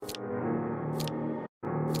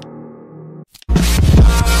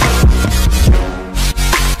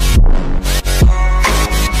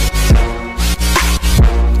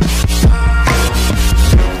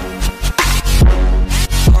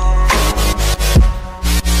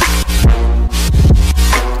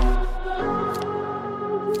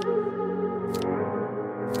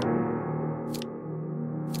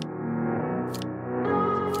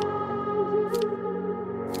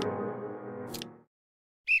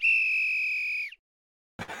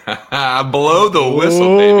Blow the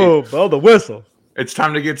whistle, baby. Oh, blow the whistle. It's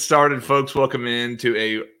time to get started, folks. Welcome in to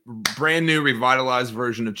a brand new, revitalized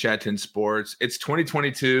version of Chat 10 Sports. It's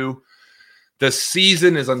 2022. The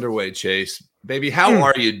season is underway, Chase. Baby, how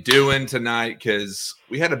are you doing tonight? Because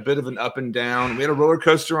we had a bit of an up and down. We had a roller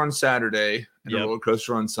coaster on Saturday and a roller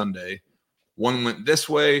coaster on Sunday. One went this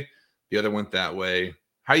way, the other went that way.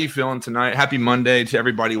 How you feeling tonight? Happy Monday to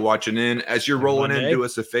everybody watching in. As you're rolling in, do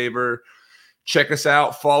us a favor. Check us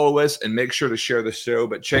out, follow us, and make sure to share the show.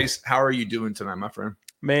 But Chase, how are you doing tonight, my friend?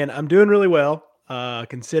 Man, I'm doing really well,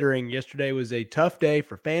 considering yesterday was a tough day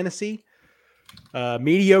for fantasy,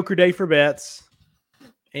 mediocre day for bets,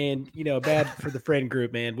 and, bad for the friend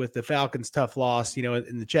group, man, with the Falcons' tough loss.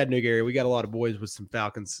 In the Chattanooga area, we got a lot of boys with some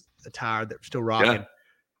Falcons attire that are still rocking. Yeah.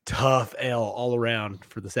 Tough L all around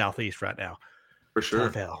for the Southeast right now. For sure.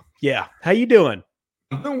 Tough L. Yeah. How you doing?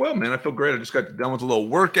 I'm doing well, man. I feel great. I just got done with a little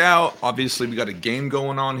workout. Obviously, we got a game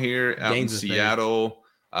going on here out in Seattle.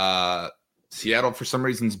 Seattle, for some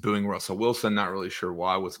reason, is booing Russell Wilson. Not really sure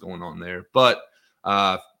why, what's going on there. But,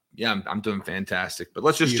 yeah, I'm doing fantastic. But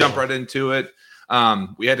let's just jump right into it.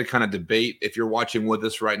 We had to kind of debate, if you're watching with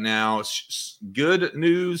us right now, good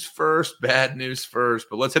news first, bad news first.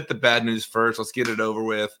 But let's hit the bad news first. Let's get it over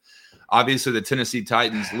with. Obviously, the Tennessee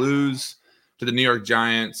Titans lose to the New York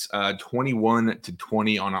Giants,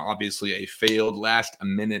 21-20 on obviously a failed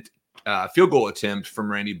last-minute field goal attempt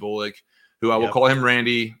from Randy Bullock, who I will call him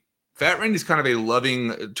Randy. Fat Randy's kind of a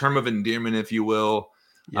loving term of endearment, if you will.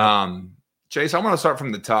 Yep. Chase, I want to start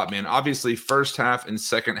from the top, man. Obviously, first half and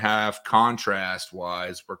second half,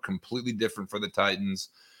 contrast-wise, were completely different for the Titans.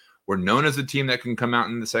 We're known as a team that can come out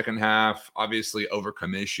in the second half, obviously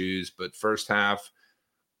overcome issues, but first half,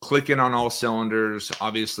 clicking on all cylinders.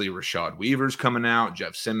 Obviously, Rashad Weaver's coming out,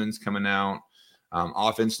 Jeff Simmons coming out.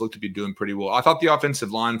 Offense looked to be doing pretty well. I thought the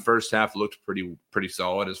offensive line first half looked pretty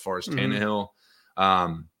solid as far as Tannehill.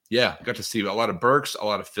 Yeah, got to see a lot of Burks, a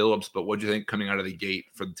lot of Phillips, but what do you think coming out of the gate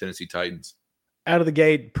for the Tennessee Titans? Out of the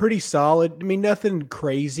gate, pretty solid. I mean, nothing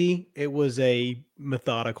crazy. It was a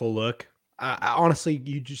methodical look. I honestly,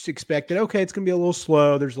 you just expected, okay, it's going to be a little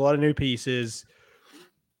slow. There's a lot of new pieces.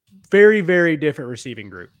 Very, very different receiving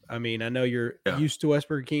group. I mean, I know you're used to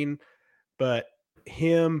Westbrook-Keenan, but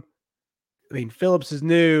Phillips is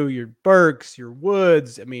new. Your Burks, your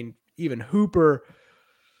Woods. I mean, even Hooper.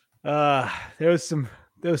 There was some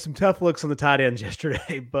tough looks on the tight ends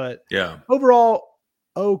yesterday, but overall,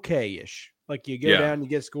 okay-ish. Like you go down, you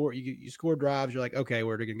get score, you score drives. You're like, okay,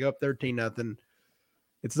 we're going to go up 13-0.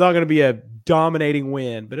 It's not going to be a dominating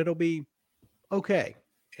win, but it'll be okay.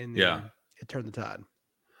 And then it turned the tide.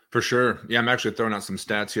 For sure. Yeah, I'm actually throwing out some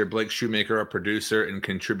stats here. Blake Shoemaker, our producer and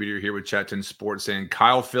contributor here with Chat 10 Sports, saying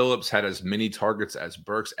Kyle Phillips had as many targets as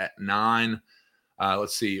Burks at 9.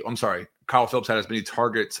 Let's see. I'm sorry. Kyle Phillips had as many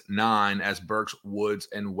targets, 9, as Burks, Woods,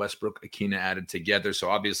 and Westbrook-Akina added together. So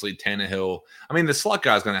obviously Tannehill, the slot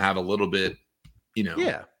guy's going to have a little bit,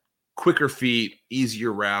 quicker feet,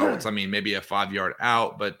 easier routes. Maybe a 5-yard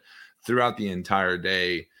out, but throughout the entire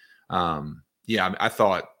day, I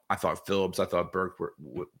thought Phillips, I thought Burke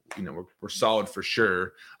were solid for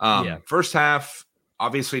sure. First half,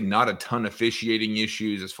 obviously not a ton of officiating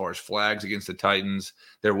issues as far as flags against the Titans.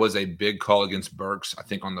 There was a big call against Burks, I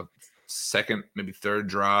think on the second, maybe third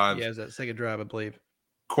drive. Yeah, it was that second drive, I believe.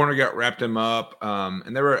 Corner wrapped him up.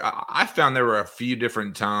 And I found there were a few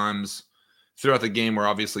different times throughout the game where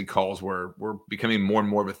obviously calls were becoming more and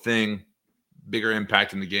more of a thing, bigger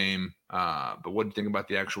impact in the game. But what do you think about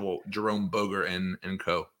the actual Jerome Boger and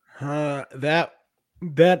co? That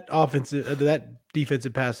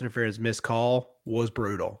defensive pass interference missed call was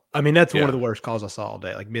brutal. That's one of the worst calls I saw all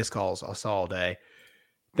day. Like missed calls I saw all day.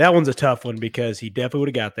 That one's a tough one because he definitely would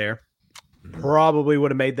have got there. Probably would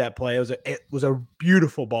have made that play. It was a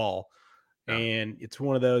beautiful ball, and it's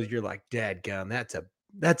one of those you're like, dadgum,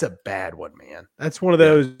 that's a bad one, man. That's one of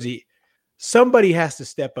those. Somebody has to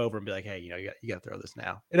step over and be like, hey, you got to throw this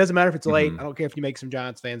now. It doesn't matter if it's late. I don't care if you make some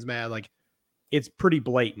Giants fans mad. Like, it's pretty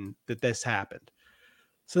blatant that this happened.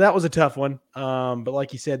 So that was a tough one. But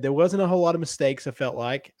like you said, there wasn't a whole lot of mistakes, I felt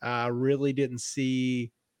like. I really didn't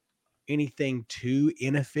see anything too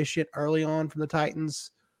inefficient early on from the Titans,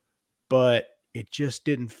 but it just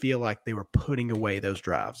didn't feel like they were putting away those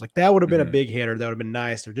drives. Like that would have been a big hitter. That would have been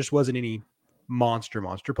nice. There just wasn't any monster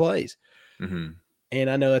plays. And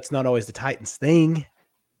I know that's not always the Titans thing,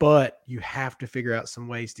 but you have to figure out some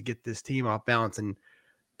ways to get this team off balance. And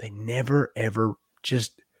they never, ever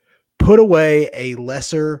just put away a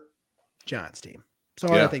lesser Giants team. So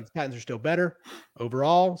I think the Titans are still better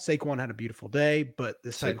overall. Saquon had a beautiful day, but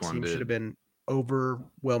this Titans team should have been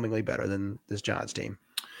overwhelmingly better than this Giants team.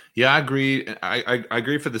 Yeah, I agree. I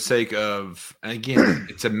agree for the sake of, again,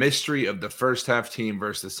 it's a mystery of the first half team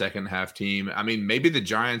versus the second half team. I mean, maybe the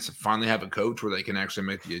Giants finally have a coach where they can actually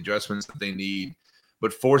make the adjustments that they need.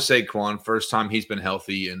 But for Saquon, first time he's been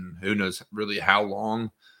healthy and who knows really how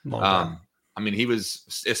long. I mean, he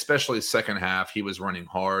was, especially second half, he was running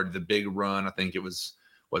hard. The big run, I think it was,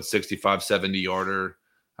 65, 70 yarder,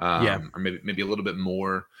 or maybe a little bit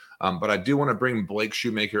more. But I do want to bring Blake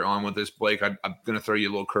Shoemaker on with this. Blake, I'm going to throw you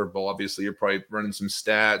a little curveball. Obviously, you're probably running some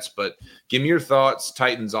stats, but give me your thoughts.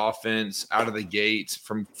 Titans offense out of the gate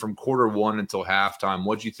from quarter one until halftime.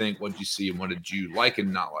 What did you think? What did you see? And what did you like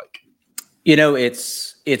and not like? You know,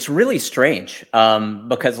 it's really strange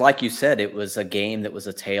because, like you said, it was a game that was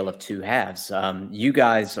a tale of two halves. You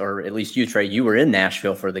guys, or at least you, Trey, you were in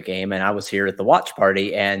Nashville for the game, and I was here at the watch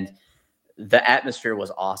party, and the atmosphere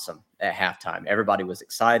was awesome at halftime. Everybody was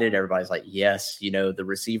excited. Everybody's like, yes, you know, the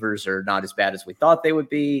receivers are not as bad as we thought they would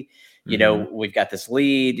be. You know, we've got this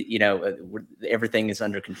lead, you know, everything is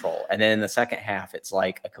under control. And then in the second half, it's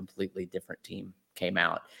like a completely different team came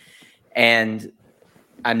out. And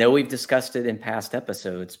I know we've discussed it in past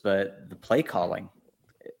episodes, but the play calling,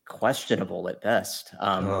 questionable at best.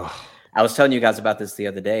 I was telling you guys about this the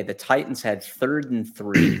other day. The Titans had 3rd and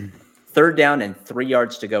 3. Third down and 3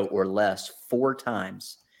 yards to go or less 4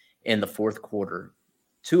 times in the fourth quarter.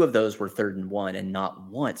 2 of those were 3rd and 1, and not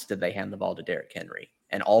once did they hand the ball to Derrick Henry.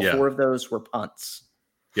 And all 4 of those were punts.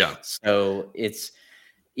 Yeah. So it's,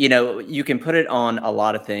 you know, you can put it on a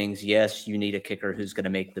lot of things. Yes, you need a kicker who's going to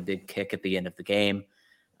make the big kick at the end of the game.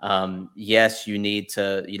 Yes, you need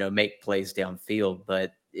to, you know, make plays downfield,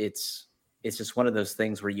 but it's just one of those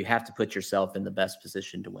things where you have to put yourself in the best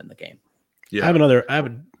position to win the game. Yeah. I have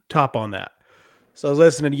a top on that. So I was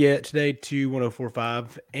listening today to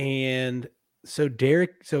 104.5, and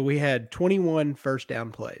so we had 21 first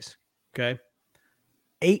down plays. Okay.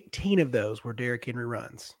 18 of those were Derrick Henry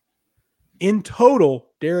runs. In total,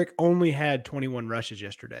 Derrick only had 21 rushes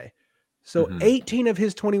yesterday. So 18 of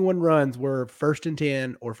his 21 runs were 1st and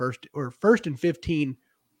 10 or first and 15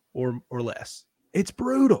 or less. It's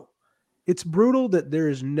brutal. It's brutal that there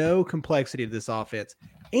is no complexity to this offense.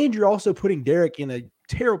 And you're also putting Derrick in a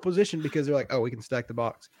terrible position because they're like, oh, we can stack the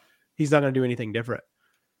box. He's not going to do anything different.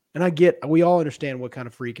 And we all understand what kind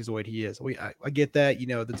of freakazoid he is. I get that, you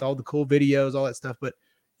know, that's all the cool videos, all that stuff, but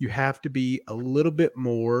you have to be a little bit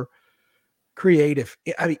more creative.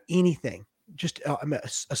 I mean, anything, just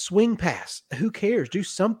a swing pass. Who cares? Do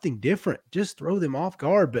something different. Just throw them off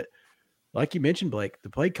guard. But like you mentioned, Blake, the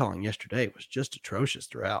play calling yesterday was just atrocious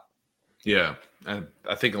throughout. Yeah,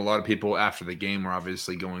 I think a lot of people after the game were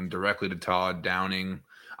obviously going directly to Todd Downing.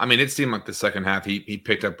 I mean, it seemed like the second half he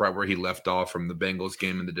picked up right where he left off from the Bengals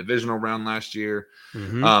game in the divisional round last year.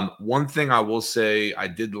 One thing I will say I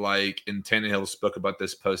did like, and Tannehill spoke about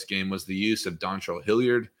this post game, was the use of Dontrell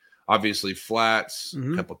Hilliard. Obviously, flats,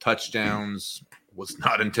 a couple touchdowns. Was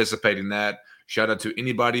not anticipating that. Shout out to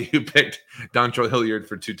anybody who picked Dontrell Hilliard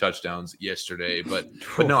for 2 touchdowns yesterday. But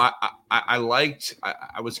no, I liked.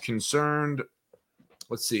 I was concerned.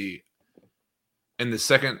 Let's see. In the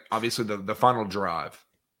second, obviously the final drive,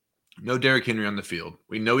 no Derrick Henry on the field.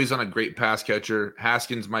 We know he's on a great pass catcher.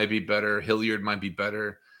 Haskins might be better. Hilliard might be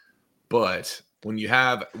better. But when you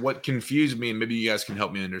have, what confused me, and maybe you guys can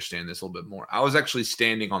help me understand this a little bit more. I was actually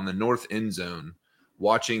standing on the north end zone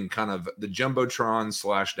watching kind of the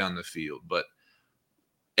Jumbotron / down the field. But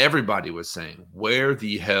everybody was saying, where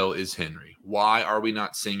the hell is Henry? Why are we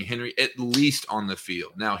not seeing Henry at least on the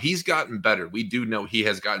field? Now, he's gotten better. We do know he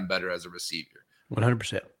has gotten better as a receiver.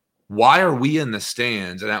 100%. Why are we in the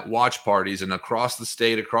stands and at watch parties and across the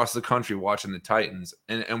state, across the country watching the Titans,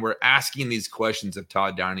 and we're asking these questions of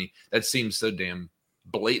Todd Downing that seems so damn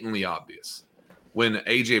blatantly obvious? When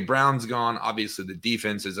A.J. Brown's gone, obviously the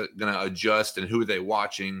defense is going to adjust, and who are they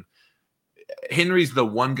watching? Henry's the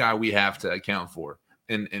one guy we have to account for.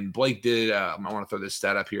 And Blake did, I want to throw this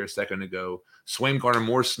stat up here a second ago, Swaim garnered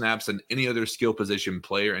more snaps than any other skill position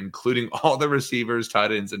player, including all the receivers,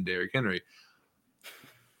 tight ends, and Derrick Henry.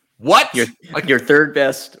 What? Your third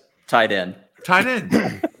best tight end. Tight end.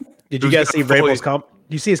 Did you guys see Vrabel's Do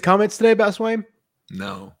you see his comments today about Swaim?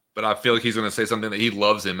 No, but I feel like he's going to say something that he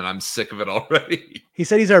loves him, and I'm sick of it already. He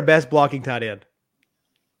said he's our best blocking tight end.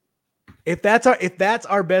 If that's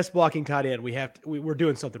our best blocking tight end, we're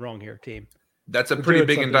doing something wrong here, team. That's a pretty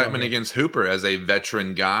big indictment against Hooper as a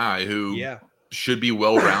veteran guy who should be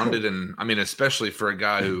well-rounded. And, I mean, especially for a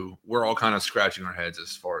guy who we're all kind of scratching our heads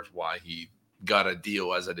as far as why he got a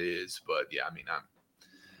deal as it is. But, yeah, I mean,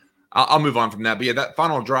 I'll move on from that. But yeah, that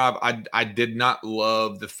final drive, I did not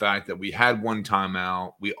love the fact that we had one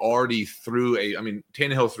timeout. We already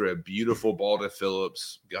Tannehill threw a beautiful ball to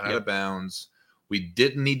Phillips, got out of bounds. We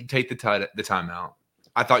didn't need to take the timeout.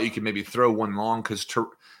 I thought you could maybe throw one long because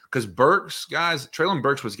Burks, guys, Treylon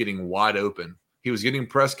Burks was getting wide open. He was getting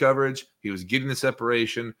press coverage. He was getting the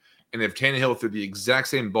separation. And if Tannehill threw the exact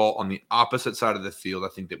same ball on the opposite side of the field, I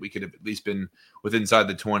think that we could have at least been within inside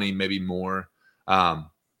the 20, maybe more.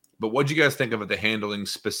 But what do you guys think of the handling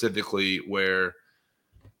specifically where,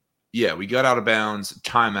 we got out of bounds,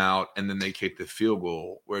 timeout, and then they kicked the field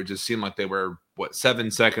goal where it just seemed like they were, 7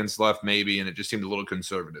 seconds left maybe, and it just seemed a little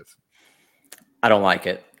conservative. I don't like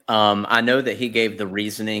it. I know that he gave the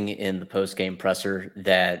reasoning in the post-game presser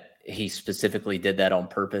that he specifically did that on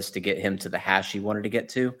purpose to get him to the hash he wanted to get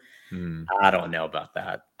to. I don't know about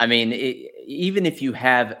that. I mean, even if you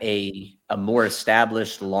have a more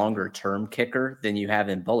established, longer-term kicker than you have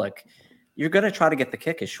in Bullock, you're going to try to get the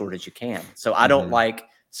kick as short as you can. So I don't like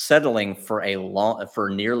settling for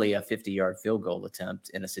nearly a 50-yard field goal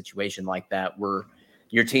attempt in a situation like that where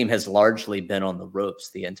your team has largely been on the ropes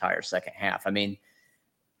the entire second half. I mean,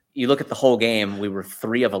 you look at the whole game, we were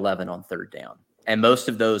 3 of 11 on third down, and most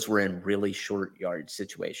of those were in really short yard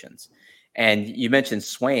situations. And you mentioned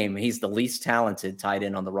Swaim. He's the least talented tight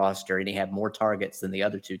end on the roster, and he had more targets than the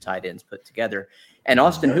other 2 tight ends put together. And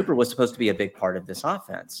Austin Hooper was supposed to be a big part of this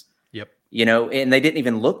offense. Yep. And they didn't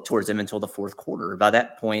even look towards him until the fourth quarter. By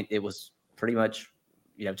that point, it was pretty much,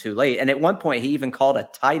 too late. And at one point, he even called a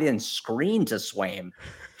tight end screen to Swaim.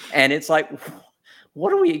 And it's like,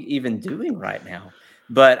 what are we even doing right now?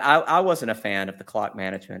 But I wasn't a fan of the clock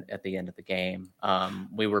management at the end of the game.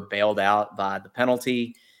 We were bailed out by the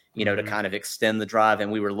penalty, to kind of extend the drive.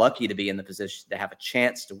 And we were lucky to be in the position to have a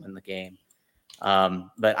chance to win the game.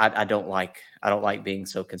 But I don't like being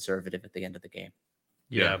so conservative at the end of the game.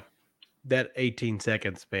 Yeah. That 18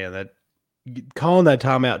 seconds, man, that calling that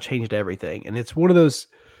timeout changed everything. And it's one of those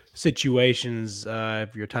situations,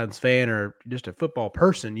 if you're a Titans fan or just a football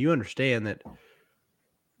person, you understand that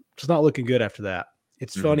it's not looking good after that.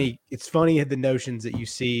 It's funny. It's funny the notions that you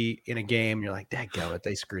see in a game. You're like, dadgummit,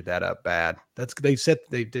 they screwed that up bad.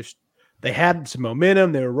 They had some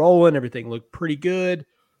momentum. They were rolling. Everything looked pretty good.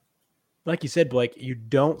 Like you said, Blake, you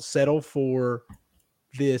don't settle for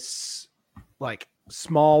this like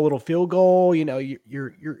small little field goal. You're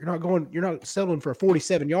not settling for a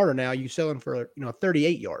 47-yarder now. You're settling for a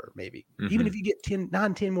 38-yarder maybe. Even if you get 10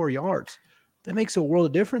 more yards, that makes a world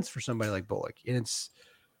of difference for somebody like Bullock. And it's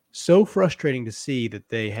so frustrating to see that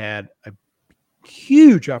they had a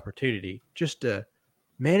huge opportunity just to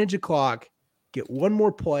manage a clock, get one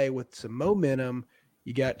more play with some momentum.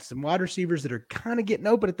 You got some wide receivers that are kind of getting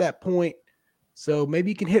open at that point. So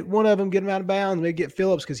maybe you can hit one of them, get them out of bounds, maybe get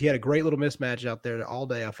Phillips because he had a great little mismatch out there all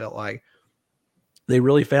day. I felt like they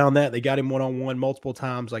really found that. They got him one-on-one multiple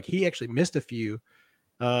times. Like he actually missed a few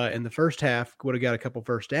in the first half, would have got a couple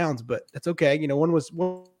first downs, but that's okay. One was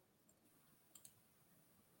one.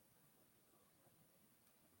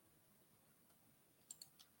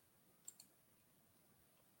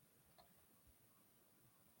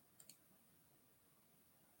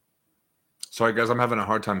 Sorry, guys, I'm having a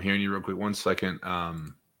hard time hearing you real quick. 1 second.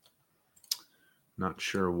 Not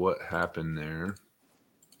sure what happened there.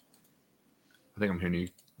 I think I'm hearing you.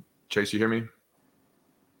 Chase, you hear me?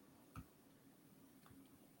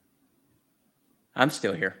 I'm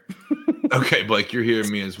still here. Okay, Blake, you're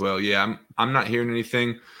hearing me as well. Yeah, I'm not hearing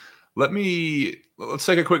anything. Let's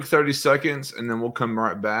take a quick 30 seconds, and then we'll come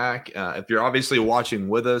right back. If you're obviously watching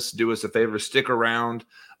with us, do us a favor, stick around,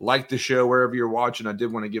 like the show wherever you're watching. I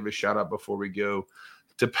did want to give a shout out before we go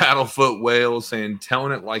to Paddlefoot Wales saying,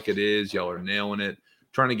 telling it like it is. Y'all are nailing it.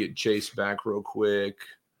 Trying to get Chase back real quick.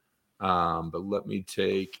 But let me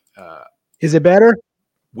take. Is it better?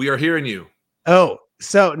 We are hearing you. Oh,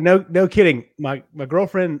 so no kidding. My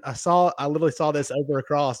girlfriend, I literally saw this over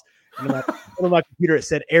across. And on my computer, it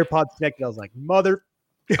said AirPods connected. I was like, mother.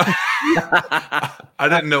 I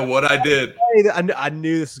didn't know what I did. I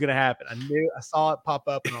knew this was going to happen. I saw it pop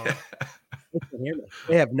up. And I was like,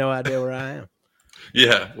 they have no idea where I am.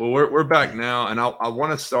 Yeah, well, we're back now. And I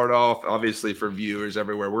want to start off, obviously, for viewers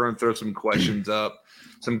everywhere. We're going to throw some questions up,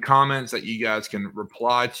 some comments that you guys can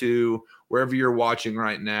reply to wherever you're watching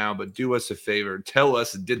right now. But do us a favor. Tell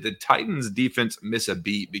us, did the Titans defense miss a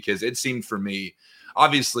beat? Because it seemed for me,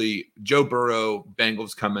 obviously, Joe Burrow,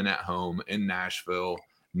 Bengals coming at home in Nashville,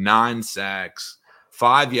 9 sacks,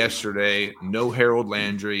 5 yesterday, no Harold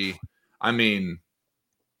Landry. I mean,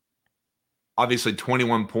 obviously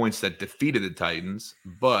 21 points that defeated the Titans.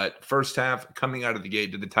 But first half, coming out of the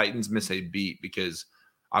gate, did the Titans miss a beat? Because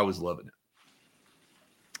I was loving it.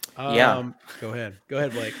 Yeah. Go ahead,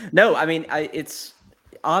 Blake. No, I mean, it's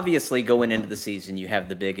obviously going into the season, you have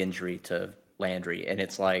the big injury to Landry, and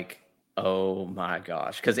it's like, oh my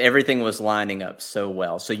gosh, because everything was lining up so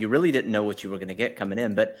well. So you really didn't know what you were going to get coming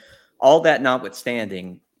in. But all that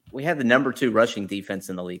notwithstanding, we had the number 2 rushing defense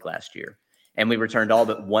in the league last year, and we returned all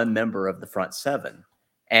but one member of the front 7.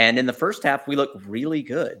 And in the first half, we looked really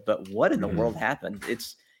good. But what in the world happened?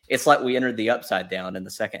 It's like we entered the upside down in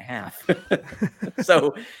the second half.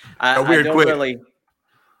 So I don't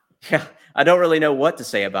really know what to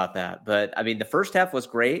say about that. But I mean, the first half was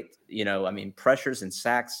great. Pressures and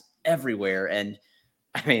sacks everywhere. And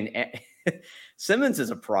I mean, Simmons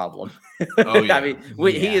is a problem. Oh, yeah. I mean,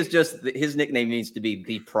 he is just, his nickname needs to be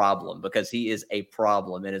the problem, because he is a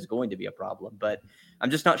problem and is going to be a problem. But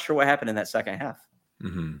I'm just not sure what happened in that second half.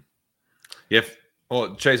 Mm-hmm.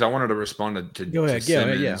 Well, Chase, I wanted to respond to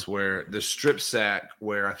Simmons, where the strip sack,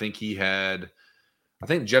 where I think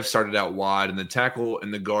Jeff started out wide, and the tackle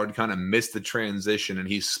and the guard kind of missed the transition, and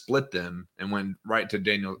he split them and went right to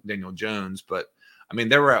Daniel Jones. But I mean,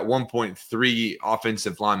 there were at one point 3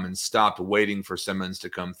 offensive linemen stopped waiting for Simmons to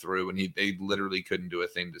come through, and they literally couldn't do a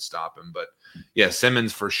thing to stop him. But yeah,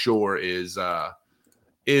 Simmons for sure is the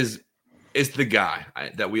guy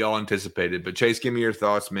that we all anticipated. But Chase, give me your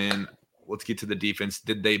thoughts, man. Let's get to the defense.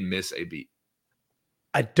 Did they miss a beat?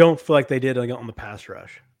 I don't feel like they did on the pass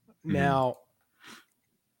rush. Mm-hmm. Now,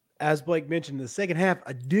 as Blake mentioned, in the second half,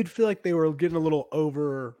 I did feel like they were getting a little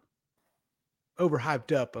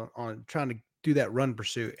overhyped up on trying to do that run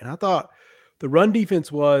pursuit. And I thought the run defense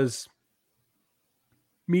was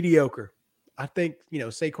mediocre. I think,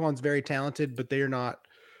 Saquon's very talented, but they're not.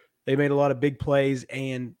 They made a lot of big plays,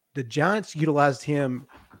 and the Giants utilized him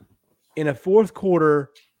in a fourth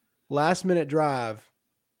quarter last-minute drive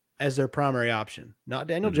as their primary option. Not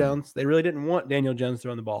Daniel Jones. They really didn't want Daniel Jones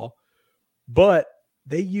throwing the ball. But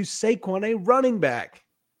they used Saquon, a running back,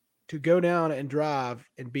 to go down and drive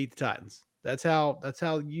and beat the Titans. That's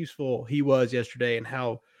how useful he was yesterday, and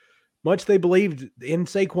how much they believed in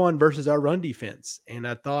Saquon versus our run defense. And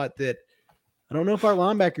I thought that, I don't know if our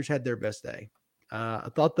linebackers had their best day. I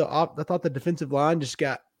thought the defensive line just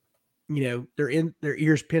got, their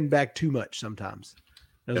ears pinned back too much sometimes.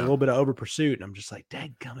 There's a little bit of over pursuit, and I'm just like,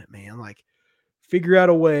 dadgummit, man. Like, figure out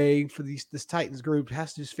a way for this Titans group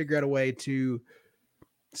has to just figure out a way to,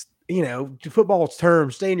 to football's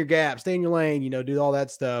terms, stay in your gap, stay in your lane, do all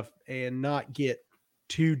that stuff, and not get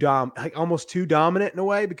almost too dominant in a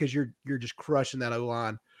way, because you're just crushing that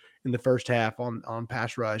O-line in the first half on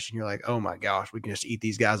pass rush, and you're like, oh my gosh, we can just eat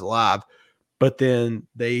these guys alive. But then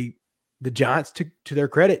the Giants, to their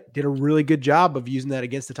credit, did a really good job of using that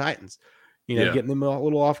against the Titans. Getting them a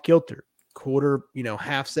little off kilter, quarter,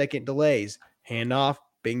 half-second delays, handoff,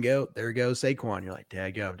 bingo, there goes Saquon. You're like,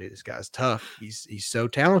 daggone, dude, this guy's tough. He's so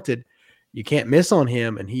talented. You can't miss on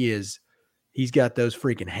him, and he's got those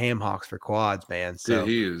freaking ham hocks for quads, man. So dude,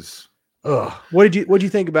 he is. What did you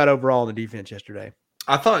think about overall in the defense yesterday?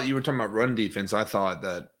 I thought you were talking about run defense. I thought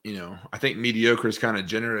that, I think mediocre is kind of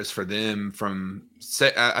generous for them.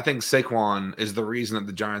 I think Saquon is the reason that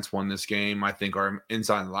the Giants won this game. I think our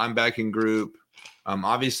inside linebacking group,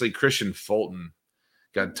 obviously Christian Fulton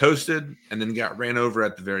got toasted and then got ran over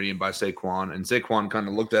at the very end by Saquon. And Saquon kind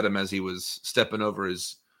of looked at him as he was stepping over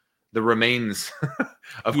the remains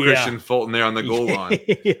of Christian Fulton there on the goal line.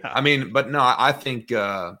 I mean, but no, I think,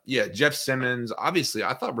 Jeff Simmons, obviously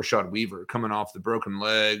I thought Rashad Weaver coming off the broken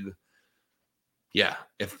leg. Yeah.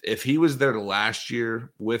 If he was there last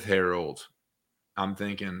year with Harold, I'm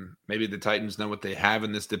thinking maybe the Titans know what they have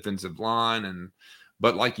in this defensive line.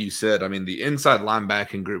 But like you said, I mean, the inside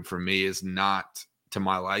linebacking group for me is not to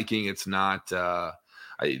my liking. It's not,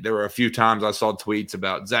 there were a few times I saw tweets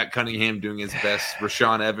about Zach Cunningham doing his best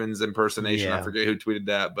Rashaan Evans impersonation. Yeah. I forget who tweeted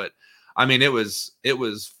that, but I mean, it was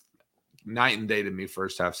night and day to me,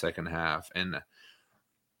 first half, second half. And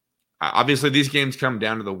obviously these games come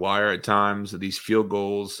down to the wire at times, these field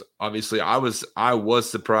goals. Obviously I was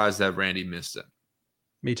surprised that Randy missed it.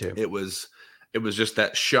 Me too. It was just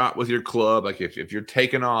that shot with your club. Like if you're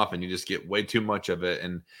taking off and you just get way too much of it.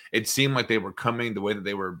 And it seemed like they were coming the way that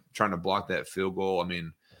they were trying to block that field goal. I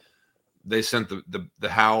mean, they sent the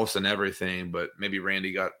house and everything, but maybe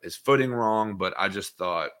Randy got his footing wrong. But I just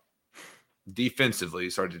thought defensively,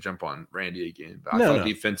 sorry to jump on Randy again, but I thought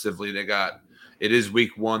defensively it is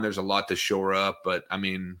week 1. There's a lot to shore up, but I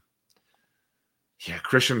mean,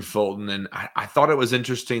 Christian Fulton. And I thought it was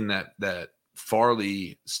interesting that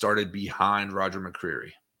Farley started behind Roger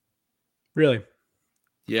McCreary. Really?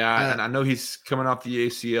 Yeah, and I know he's coming off the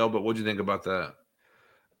ACL, but what'd you think about that?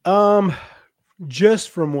 Just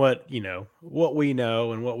from what we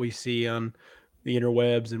know and what we see on the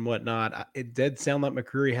interwebs and whatnot. It did sound like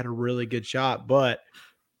McCreary had a really good shot, but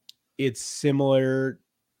it's similar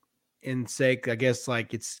in sake, I guess,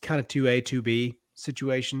 like it's kind of 2A, 2B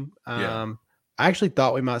situation. I actually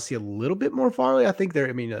thought we might see a little bit more Farley. I think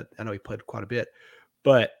I know he played quite a bit,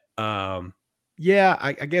 but I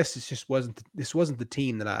guess this wasn't the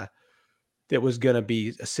team that was going to be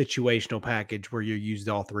a situational package where you used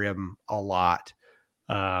all three of them a lot.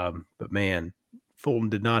 But man, Fulton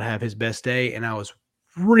did not have his best day, and I was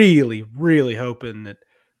really, really hoping that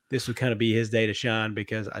this would kind of be his day to shine,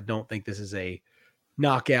 because I don't think this is a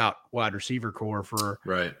knockout wide receiver core for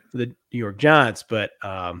the New York Giants. But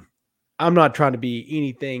I'm not trying to be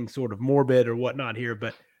anything sort of morbid or whatnot here,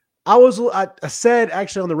 but I said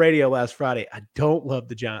actually on the radio last Friday, I don't love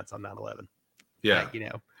the Giants on 9/11. Yeah. Like,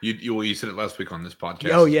 you said it last week on this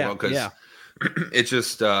podcast. Oh yeah. Because it's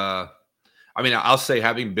just, I'll say,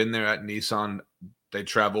 having been there at Nissan, they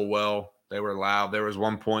travel well. They were loud. There was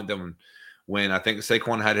one point that when I think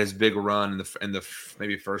Saquon had his big run in the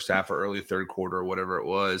maybe first half or early third quarter or whatever it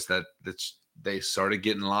was, that they started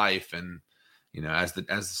getting life. And,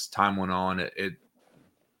 as time went on, it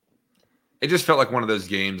just felt like one of those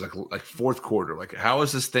games, like fourth quarter. Like, how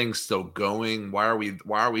is this thing still going? Why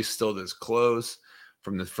are we still this close?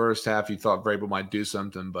 From the first half, you thought Vrabel might do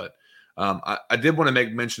something, but I did want to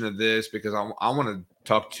make mention of this because I want to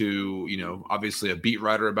talk to, obviously a beat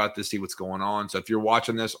writer about this, see what's going on. So if you're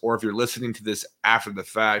watching this, or if you're listening to this after the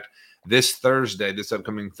fact, this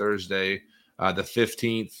upcoming Thursday, the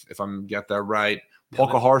 15th, if I'm got that right, Paul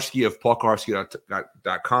Kuharsky of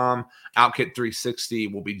paulkuharsky.com, Outkit 360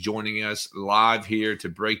 will be joining us live here to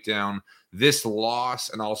break down this loss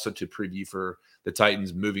and also to preview for the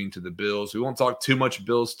Titans moving to the Bills. We won't talk too much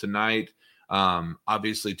Bills tonight,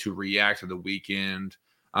 obviously to react to the weekend.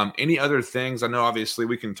 Any other things? I know obviously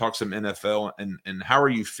we can talk some NFL, and how are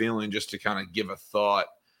you feeling, just to kind of give a thought,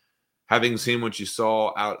 having seen what you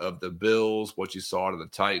saw out of the Bills, what you saw out of the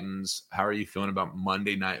Titans. How are you feeling about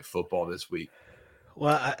Monday Night Football this week?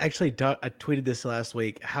 Well, I tweeted this last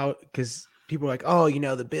week, because people are like, oh,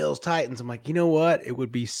 the Bills, Titans. I'm like, you know what? It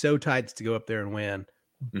would be so Titans to go up there and win.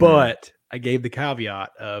 Mm-hmm. But I gave the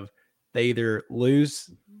caveat of they either lose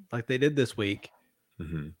like they did this week,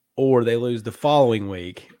 mm-hmm. or they lose the following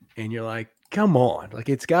week. And you're like, come on. Like,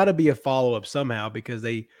 it's got to be a follow-up somehow, because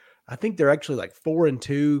I think they're actually like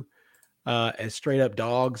 4-2 as straight up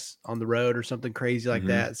dogs on the road or something crazy like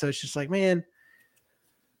mm-hmm. that. So it's just like, man,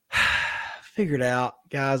 figure it out,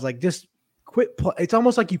 guys. Like, just quit. It's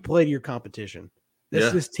almost like you play to your competition.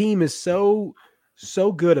 This team is so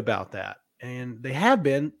good about that, and they have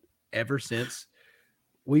been ever since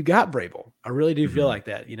we've got Vrabel. I really do feel like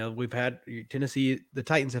that. We've had Tennessee. The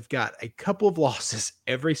Titans have got a couple of losses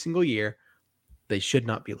every single year. They should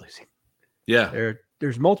not be losing. Yeah,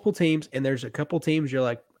 there's multiple teams, and there's a couple teams you're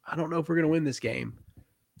like, I don't know if we're going to win this game,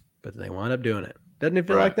 but they wind up doing it. Doesn't it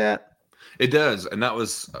feel like that? It does. And that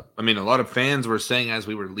was, a lot of fans were saying as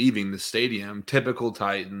we were leaving the stadium, typical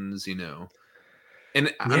Titans,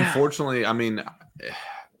 And unfortunately,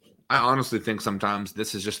 I honestly think sometimes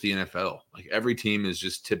this is just the NFL. Like, every team is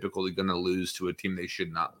just typically going to lose to a team they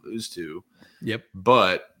should not lose to. Yep.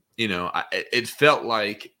 But, it felt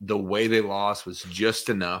like the way they lost was just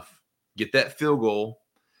enough. Get that field goal.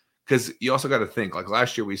 Because you also got to think, like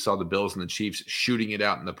last year we saw the Bills and the Chiefs shooting it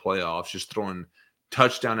out in the playoffs, just throwing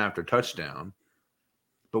touchdown after touchdown.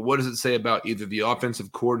 But what does it say about either the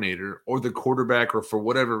offensive coordinator or the quarterback, or for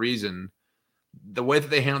whatever reason, the way that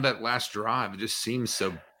they handled that last drive, it just seems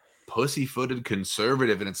so pussy-footed,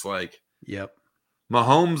 conservative. And it's like, yep,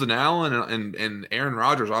 Mahomes and Allen and Aaron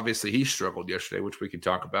Rodgers, obviously he struggled yesterday, which we could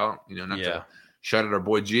talk about, not to shout out our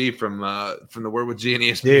boy G from the Word with G and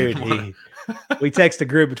ESPN. Dude, we text a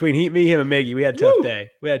group between me, him, and Miggy. We had a tough day.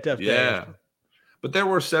 Yeah. But there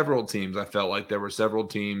were several teams. I felt like there were several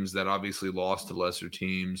teams that obviously lost to lesser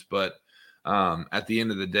teams. But at the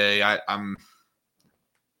end of the day,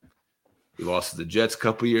 we lost to the Jets a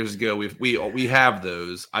couple years ago. We have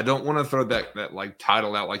those. I don't want to throw that like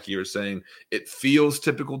title out like you were saying. It feels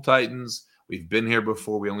typical Titans. We've been here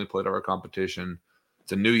before. We only played our competition.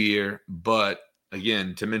 It's a new year. But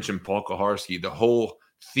again, to mention Paul Kuharsky, the whole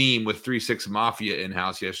theme with 3-6 Mafia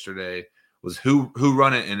in-house yesterday was who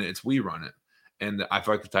run it, and it's we run it. And I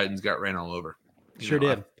feel like the Titans got ran all over. Sure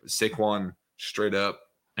did. Saquon straight up,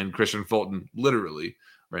 and Christian Fulton literally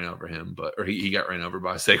ran over him, or he got ran over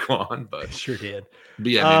by Saquon. But sure did. But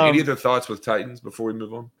yeah, any other thoughts with Titans before we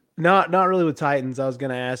move on? Not really with Titans. I was going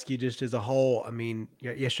to ask you just as a whole.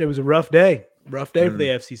 Yesterday was a rough day for the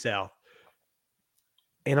AFC South,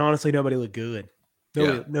 and honestly, nobody looked good.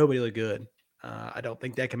 Nobody looked good. I don't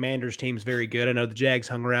think that Commanders team's very good. I know the Jags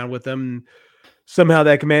hung around with them. somehow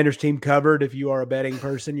that Commanders team covered. If you are a betting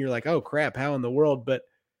person, you're like, oh crap, how in the world? But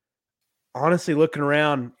honestly, looking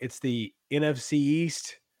around, it's the NFC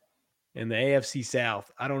East and the AFC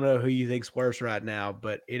South. I don't know who you think's worse right now,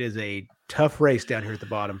 but it is a tough race down here at the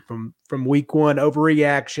bottom. From week one,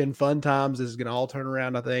 overreaction, fun times. This is going to all turn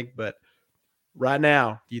around, I think. But right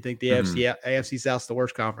now, do you think the AFC South's the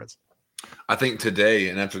worst conference? I think today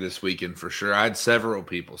and after this weekend for sure. I had several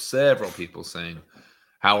people saying,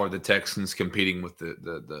 how are the Texans competing with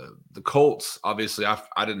the Colts? Obviously,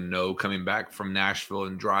 I didn't know coming back from Nashville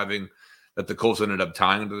and driving that the Colts ended up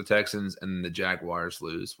tying to the Texans and the Jaguars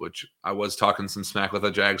lose, which I was talking some smack with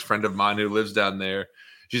a Jags friend of mine who lives down there.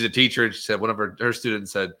 She's a teacher. And she said one of her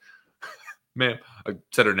students said, man, I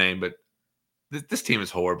said her name, but this team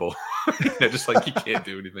is horrible. Just like you can't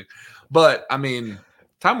do anything. But, I mean,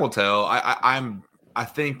 time will tell. I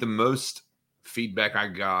think the most feedback I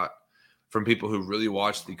got from people who really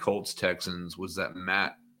watched the Colts Texans was that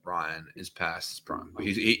Matt Ryan is past his prime.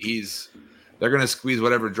 They're going to squeeze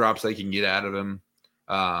whatever drops they can get out of him.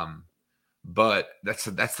 But that's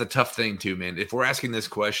the tough thing too, man. If we're asking this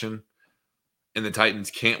question and the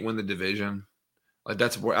Titans can't win the division, like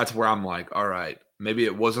that's where I'm like, all right, maybe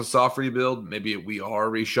it was a soft rebuild. Maybe we are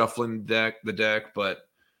reshuffling the deck. But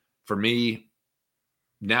for me,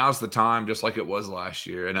 now's the time, just like it was last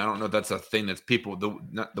year. And I don't know if that's a thing that's people,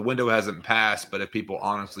 the window hasn't passed, but if people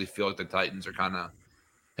honestly feel like the Titans are kind of,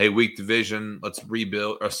 hey, weak division, let's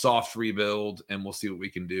rebuild, a soft rebuild, and we'll see what we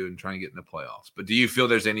can do and try and get in the playoffs. But do you feel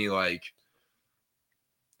there's any, like,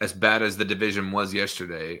 as bad as the division was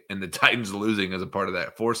yesterday and the Titans losing as a part of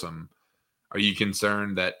that foursome, are you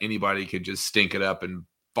concerned that anybody could just stink it up and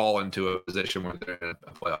fall into a position where they're in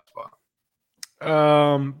a playoff spot?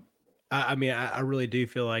 I mean, I really do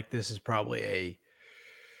feel like this is probably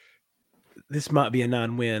this might be a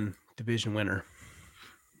non-win division winner.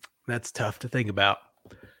 That's tough to think about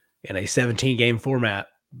in a 17-game format.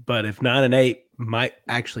 But if 9-8 might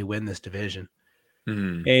actually win this division.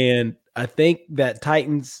 Mm-hmm. And I think that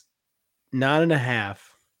Titans 9.5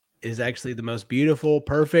 is actually the most beautiful,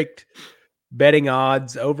 perfect betting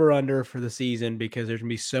odds over under for the season, because there's going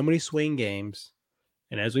to be so many swing games.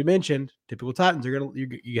 And as we mentioned, typical Titans are going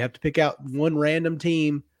to, you have to pick out one random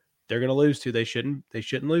team they're going to lose to. They shouldn't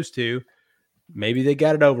lose to. Maybe they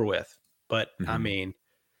got it over with. But I mean,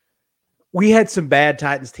 we had some bad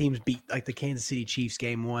Titans teams beat, like the Kansas City Chiefs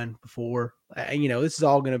game one before. And, this is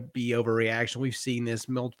all going to be overreaction. We've seen this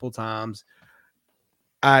multiple times.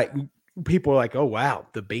 People are like, oh, wow,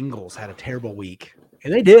 the Bengals had a terrible week.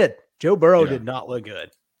 And they did. Joe Burrow did not look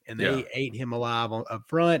good. And they ate him alive up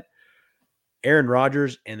front. Aaron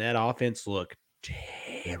Rodgers and that offense look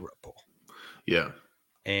terrible. Yeah.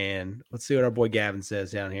 And let's see what our boy Gavin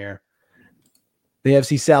says down here. The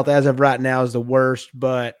NFC South, as of right now, is the worst,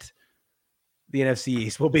 but the NFC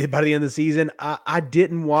East will be by the end of the season. I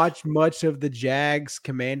didn't watch much of the Jags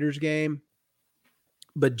Commanders game,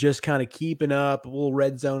 but just kind of keeping up, a little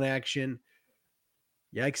red zone action.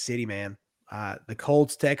 Yikes City, man. The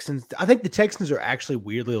Colts, Texans. I think the Texans are actually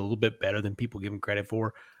weirdly a little bit better than people give them credit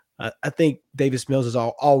for. I think Davis Mills is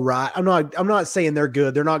all right. I'm not saying they're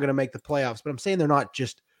good. They're not going to make the playoffs, but I'm saying they're not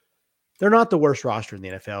the worst roster in the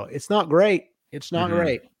NFL. It's not great. It's not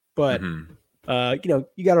great, but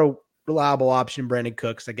you got a reliable option. Brandon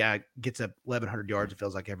Cooks, the guy gets up 1,100 yards. It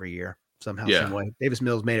feels like every year somehow, some way. Davis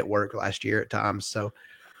Mills made it work last year at times. So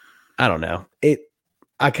I don't know.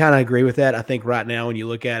 I kind of agree with that. I think right now when you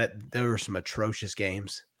look at it, there were some atrocious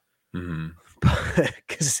games. But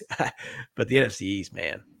the NFC East,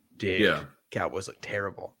 man. Dude, Cowboys look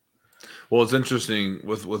terrible. Well, it's interesting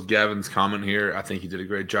with Gavin's comment here. I think he did a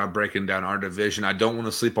great job breaking down our division. I don't want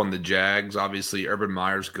to sleep on the Jags. Obviously, Urban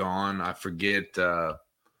Meyer's gone. I forget Doug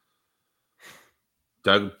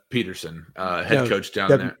Peterson, head coach down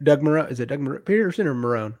there. Doug Marone. Is it Doug Peterson or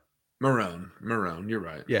Marone? Marone. You're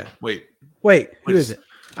right. Yeah. Wait. Who is it?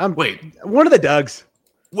 One of the Dougs.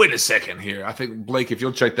 Wait a second here. I think Blake, if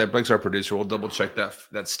you'll check that, Blake's our producer. We'll double check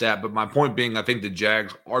that stat. But my point being, I think the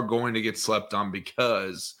Jags are going to get slept on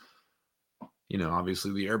because,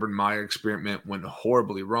 obviously the Urban Meyer experiment went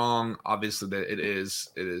horribly wrong. Obviously that it is.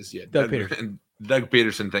 Yeah. Doug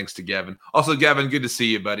Peterson, thanks to Gavin. Also, Gavin, good to see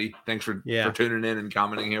you, buddy. Thanks for tuning in and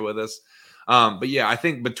commenting here with us. But yeah, I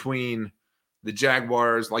think between the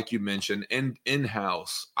Jaguars, like you mentioned, and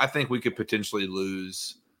in-house, I think we could potentially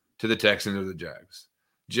lose to the Texans or the Jags.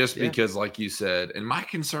 Just because, like you said, and my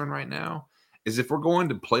concern right now is if we're going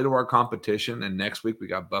to play to our competition and next week we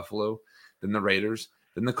got Buffalo, then the Raiders,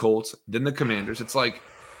 then the Colts, then the Commanders, it's like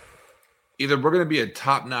either we're going to be a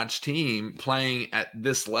top-notch team playing at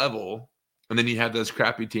this level and then you have those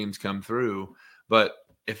crappy teams come through. But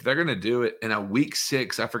if they're going to do it in a week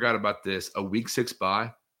 6, I forgot about this, a week 6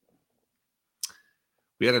 bye.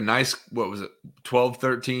 We had a nice, 12,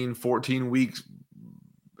 13, 14 weeks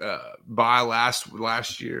bye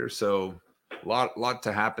last year. So a lot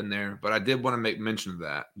to happen there. But I did want to make mention of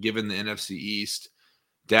that, given the NFC East.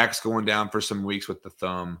 Dak's going down for some weeks with the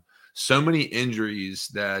thumb. So many injuries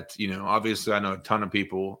that, obviously I know a ton of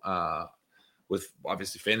people with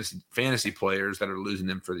obviously fantasy players that are losing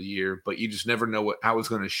them for the year, but you just never know how it's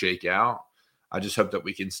going to shake out. I just hope that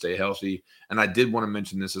we can stay healthy. And I did want to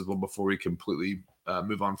mention this as well before we completely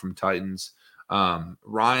move on from Titans.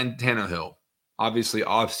 Ryan Tannehill, obviously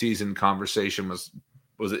off-season conversation was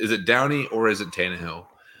is it Downey or is it Tannehill?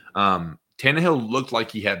 Tannehill looked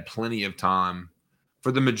like he had plenty of time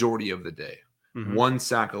for the majority of the day. 1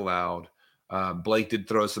 sack allowed. Blake did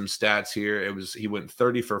throw some stats here. He went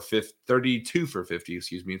 32 for 50,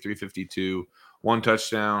 352, 1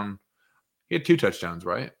 touchdown. He had 2 touchdowns,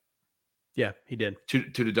 right? Yeah, he did. Two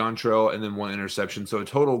to Dontrell and then 1 interception. So a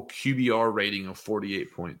total QBR rating of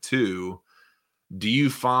 48.2. Do you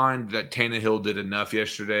find that Tannehill did enough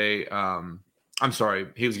yesterday? I'm sorry,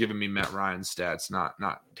 he was giving me Matt Ryan's stats, not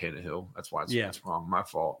Tannehill. That's why it's wrong. My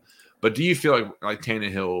fault. But do you feel like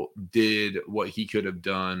Tannehill did what he could have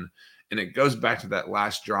done? And it goes back to that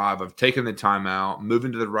last drive of taking the timeout,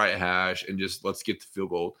 moving to the right hash, and just let's get the field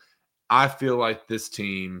goal. I feel like this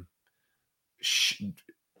team shit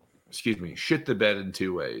the bed in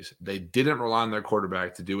 2 ways. They didn't rely on their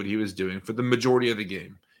quarterback to do what he was doing for the majority of the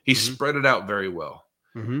game. He spread it out very well.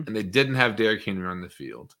 And they didn't have Derrick Henry on the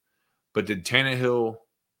field. But did Tannehill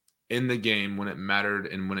in the game when it mattered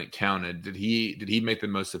and when it counted, did he make the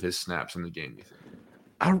most of his snaps in the game, you think?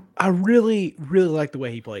 I really, really like the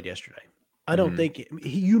way he played yesterday. I don't think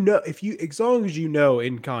as long as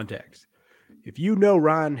in context, if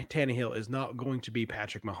Ryan Tannehill is not going to be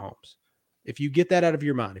Patrick Mahomes, if you get that out of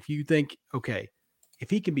your mind, if you think, okay, if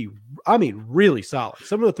he can be, really solid.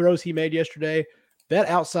 Some of the throws he made yesterday, that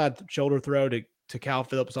outside shoulder throw to Kyle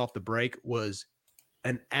Phillips off the break was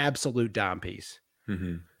an absolute dime piece.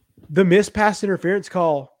 The missed pass interference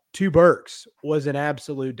call to Burks was an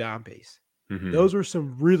absolute dime piece. Those were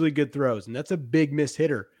some really good throws, and that's a big miss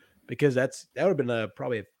hitter because that would have been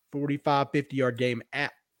probably a 45, 50-yard game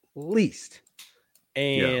at least.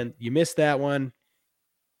 And you missed that one.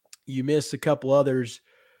 You missed a couple others,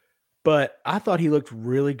 but I thought he looked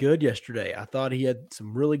really good yesterday. I thought he had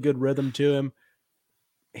some really good rhythm to him.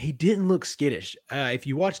 He didn't look skittish. If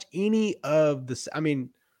you watched any of this,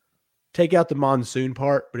 take out the monsoon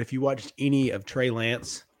part, but if you watched any of Trey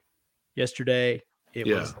Lance yesterday, it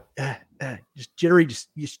was just jittery.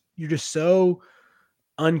 You're just so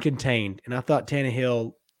uncontained. And I thought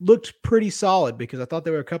Tannehill looked pretty solid because I thought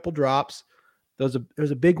there were a couple drops. There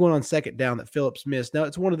was a big one on second down that Phillips missed. Now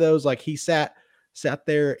it's one of those like he sat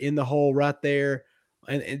there in the hole right there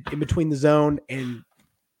and in between the zone, and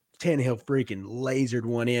Tannehill freaking lasered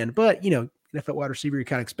one in. But NFL wide receiver, you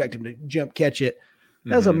kind of expect him to jump catch it.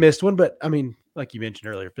 That was a missed one, but like you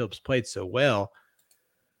mentioned earlier, Phillips played so well.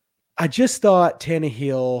 I just thought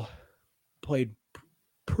Tannehill played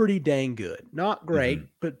pretty dang good. Not great,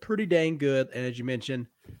 but pretty dang good. And as you mentioned,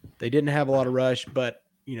 they didn't have a lot of rush, but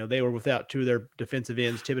they were without 2 of their defensive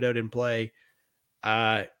ends. Thibodeau didn't play.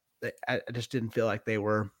 I just didn't feel like they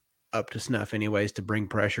were up to snuff anyways to bring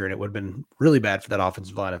pressure, and it would have been really bad for that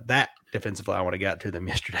offensive line if that defensive line would have got to them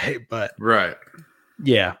yesterday. But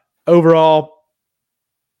yeah, overall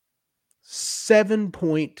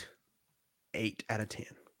 7.8 out of 10.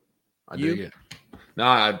 I dig it.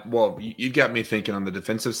 No, you got me thinking on the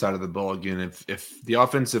defensive side of the ball again. If the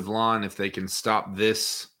offensive line, if they can stop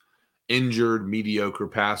this injured, mediocre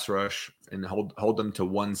pass rush and hold them to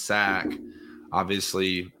 1 sack,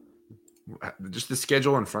 obviously, just the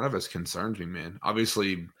schedule in front of us concerns me, man.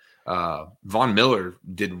 Obviously, Von Miller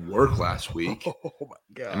did work last week. Oh my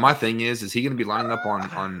god! And my thing is he going to be lining up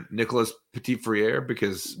on Nicholas Petit-Frere?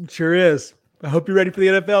 Because sure is. I hope you're ready for the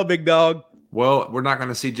NFL, big dog. Well, we're not going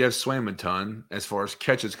to see Jeff Swaim a ton as far as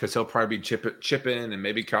catches because he'll probably be chipping and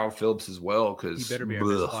maybe Kyle Phillips as well. Because he better be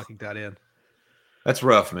blocking that in. That's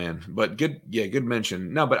rough, man. But good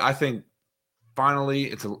mention. No, but I think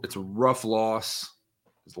finally it's a rough loss.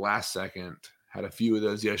 It's last second. Had a few of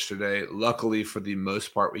those yesterday. Luckily, for the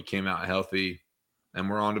most part, we came out healthy, and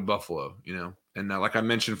we're on to Buffalo. And like I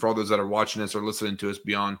mentioned, for all those that are watching us or listening to us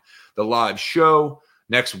beyond the live show,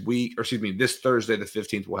 Next week, or excuse me, this Thursday, the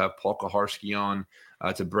 15th, we'll have Paul Kaharski on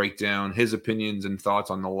to break down his opinions and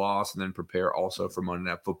thoughts on the loss and then prepare also for Monday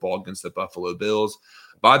Night Football against the Buffalo Bills.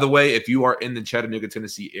 By the way, if you are in the Chattanooga,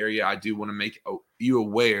 Tennessee area, I do want to make you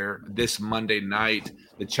aware this Monday night,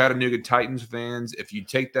 the Chattanooga Titans fans, if you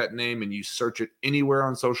take that name and you search it anywhere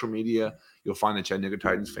on social media, you'll find the Chattanooga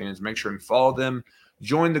Titans fans. Make sure and follow them.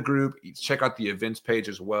 Join the group. Check out the events page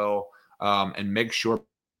as well, and make sure.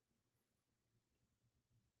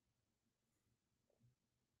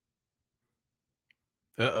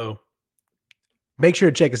 Make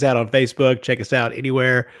sure to check us out on Facebook. Check us out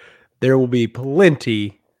anywhere. There will be plenty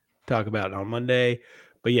to talk about on Monday.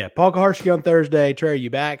 But yeah, Paul Kaharski on Thursday. Trey, are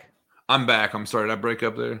you back? I'm back. I'm sorry. Did I break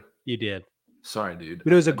up there? You did. Sorry, dude.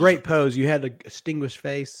 But it was a great pose. You had a distinguished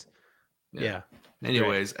face. Yeah.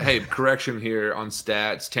 Anyways, hey, correction here on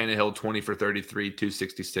stats. Tannehill, 20 for 33,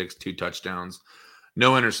 266, 2 touchdowns.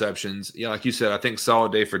 No interceptions. Yeah, like you said, I think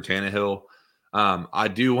solid day for Tannehill. I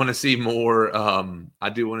do want to see more.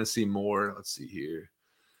 Let's see here.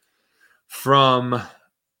 From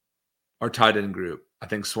our tight end group. I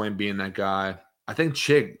think Swain being that guy. I think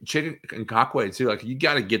Chig and Ngakwe too. Like, you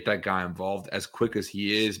got to get that guy involved as quick as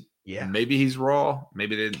he is. Yeah. Maybe he's raw.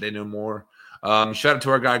 Maybe they know more. Shout out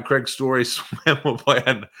to our guy Craig Story. Swain will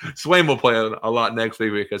play a lot next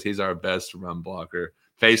week because he's our best run blocker.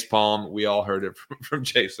 Face palm. We all heard it from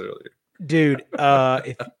Chase earlier. Dude,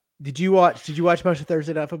 did you watch much of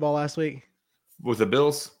Thursday Night Football last week? With the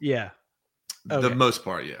Bills? Yeah. Okay. The most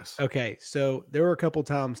part, yes. Okay, so there were a couple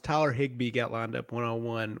times Tyler Higbee got lined up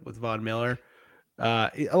one-on-one with Von Miller.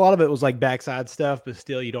 A lot of it was like backside stuff, but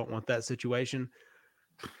still, you don't want that situation.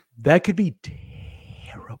 That could be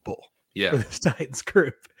terrible for this Titans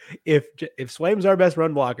group. If Swaim's our best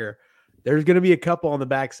run blocker, there's going to be a couple on the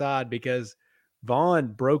backside because Vaughn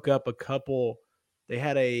broke up a couple. They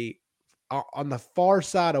had on the far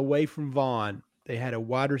side away from Vaughn, they had a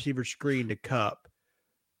wide receiver screen to Kupp.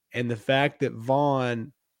 And the fact that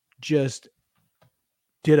Vaughn just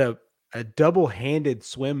did a double-handed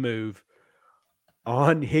swim move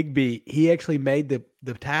on Higbee, he actually made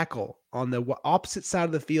the tackle on the opposite side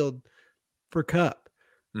of the field for Kupp.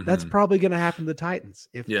 Mm-hmm. That's probably going to happen to the Titans.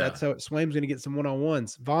 That's how Swaim's going to get some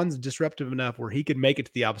one-on-ones. Vaughn's disruptive enough where he could make it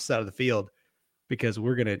to the opposite side of the field because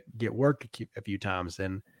we're going to get worked a few times.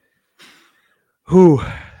 And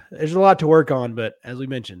there's a lot to work on, but as we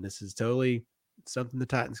mentioned, this is totally something the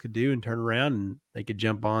Titans could do and turn around, and they could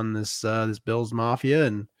jump on this Bills Mafia,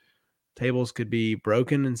 and tables could be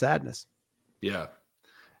broken in sadness. Yeah.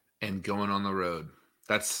 And going on the road.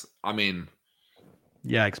 Yikes,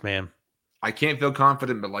 man. I can't feel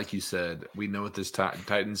confident, but like you said, we know what this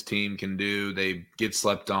Titans team can do. They get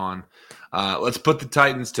slept on. Let's put the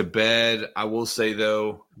Titans to bed. I will say,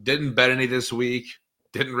 though, didn't bet any this week.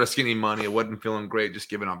 Didn't risk any money. I wasn't feeling great, just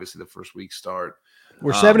given, obviously, the first week start.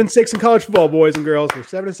 We're 7-6 in college football, boys and girls. We're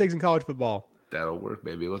 7-6 in college football. That'll work,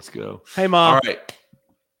 baby. Let's go. Hey, Mom. All right.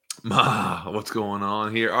 Ma, what's going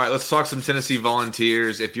on here? All right, let's talk some Tennessee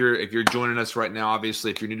Volunteers. If you're joining us right now,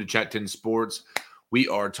 obviously, if you're new to Chat 10 Sports, we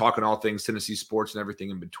are talking all things Tennessee sports and everything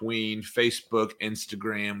in between. Facebook,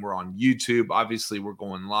 Instagram. We're on YouTube. Obviously, we're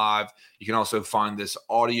going live. You can also find this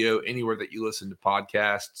audio anywhere that you listen to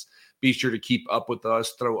podcasts. Be sure to keep up with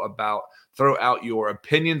us. Throw out your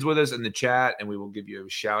opinions with us in the chat, and we will give you a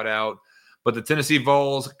shout out. But the Tennessee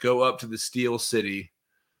Vols go up to the Steel City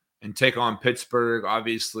and take on Pittsburgh.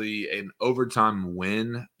 Obviously, an overtime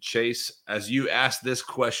win. Chase, as you asked this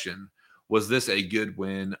question, was this a good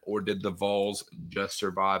win, or did the Vols just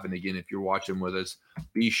survive? And again, if you're watching with us,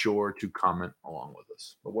 be sure to comment along with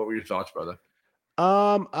us. But what were your thoughts, brother?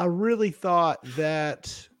 I really thought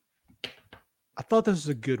this was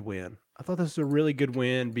a good win. I thought this was a really good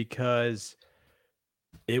win because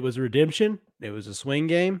it was redemption. It was a swing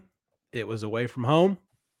game. It was away from home.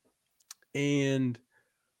 And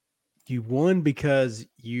you won because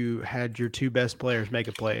you had your two best players make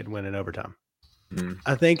a play and win in overtime. Mm-hmm.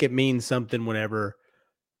 I think it means something whenever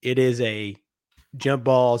it is a jump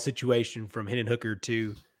ball situation from Hendon Hooker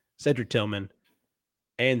to Cedric Tillman.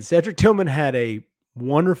 And Cedric Tillman had a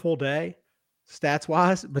wonderful day,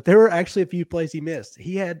 stats-wise, but there were actually a few plays he missed.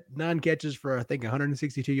 He had 9 catches for, I think,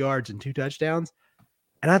 162 yards and 2 touchdowns,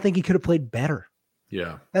 and I think he could have played better.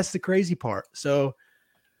 Yeah. That's the crazy part. So,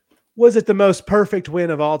 was it the most perfect win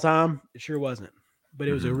of all time? It sure wasn't, but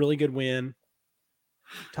it was a really good win.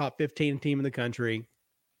 Top 15 team in the country.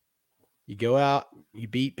 You go out, you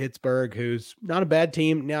beat Pittsburgh, who's not a bad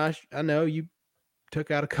team. Now, I know you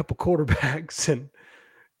took out a couple quarterbacks, and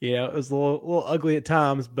it was a little ugly at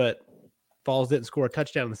times, but Vols didn't score a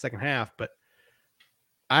touchdown in the second half. But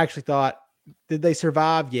I actually thought did they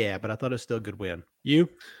survive? Yeah, but I thought it was still a good win. You?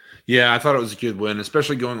 Yeah, I thought it was a good win,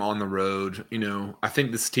 especially going on the road. I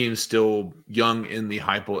think this team's still young in the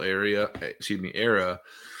Heupel era,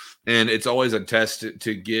 and it's always a test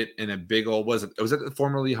to get in a big old. Was it the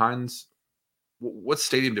formerly Heinz? What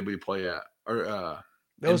stadium did we play at? Or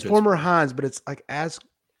that was former Heinz, but it's like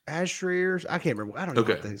Ashreers. I can't remember. I don't know.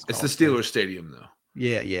 Okay, it's the Steelers Stadium though.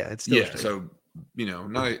 Yeah, it's Steelers Stadium. So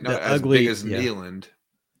not as ugly, big as Neyland.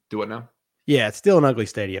 Do what now? Yeah, it's still an ugly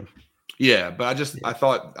stadium. Yeah, but I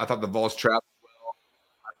thought the Vols traveled well.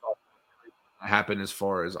 I thought that happened as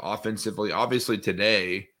far as offensively. Obviously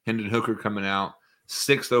today, Hendon Hooker coming out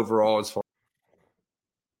 6th overall as far.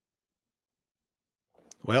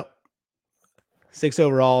 Well, 6th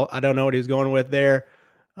overall. I don't know what he was going with there.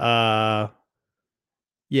 Yeah,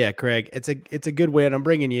 Craig, it's a good win. I'm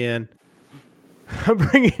bringing you in.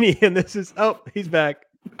 He's back.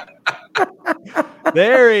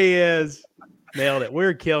 There he is. Nailed it.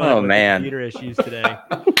 We're killing it with computer issues today.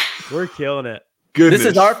 We're killing it. Goodness.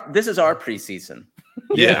 This is our preseason.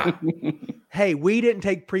 Yeah. Hey, we didn't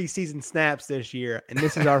take preseason snaps this year, and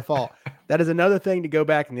this is our fault. That is another thing to go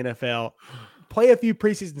back in the NFL. Play a few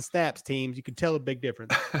preseason snaps, teams. You can tell a big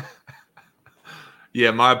difference.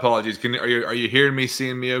 Yeah, my apologies. Are you hearing me,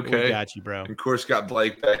 seeing me okay? We got you, bro. And of course, got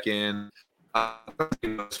Blake back in.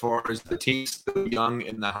 As far as the team's still young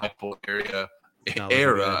in the Heupel era,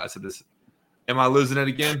 I said this. Am I losing it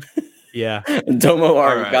again? Yeah. Domo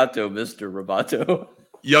arigato, Mr. Roboto.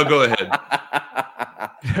 Y'all go ahead.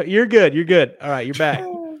 You're good. All right, you're back.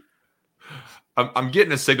 I'm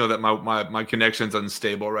getting a signal that my connection's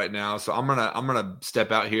unstable right now, so I'm gonna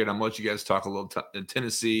step out here and I'm gonna let you guys talk a little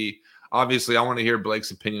Tennessee. Obviously, I want to hear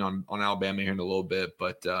Blake's opinion on Alabama here in a little bit,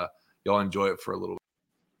 but y'all enjoy it for a little bit.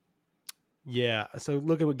 Yeah. So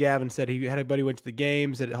look at what Gavin said. He had a buddy went to the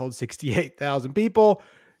games that it holds 68,000 people,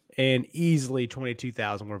 and easily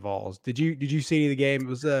 22,000 were Vols. Did you see any of the game? It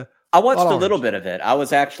was I watched a little bit of it. I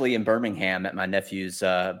was actually in Birmingham at my nephew's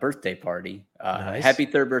birthday party. Nice. Happy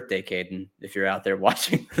 3rd birthday, Caden, if you're out there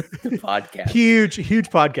watching the podcast. Huge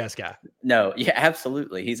podcast guy. No, yeah,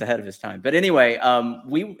 absolutely. He's ahead of his time. But anyway,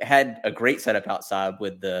 we had a great setup outside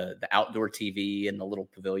with the outdoor TV and the little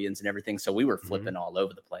pavilions and everything. So we were flipping all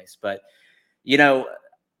over the place. But,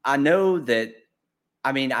 I know that,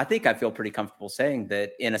 I think I feel pretty comfortable saying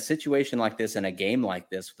that in a situation like this, in a game like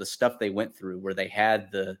this, the stuff they went through where they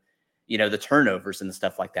had the turnovers and the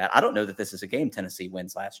stuff like that, I don't know that this is a game Tennessee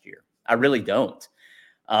wins last year. I really don't.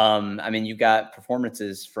 You got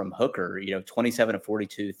performances from Hooker, 27 of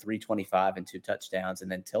 42, 325 and 2 touchdowns.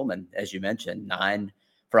 And then Tillman, as you mentioned, 9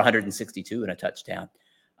 for 162 and a touchdown.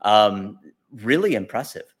 Really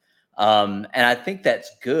impressive. And I think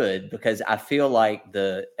that's good because I feel like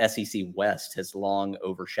the SEC West has long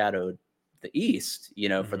overshadowed the East,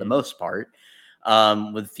 for the most part,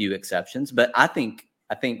 with a few exceptions. But I think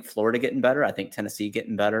Florida getting better. I think Tennessee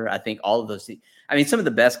getting better. I think all of those. Some of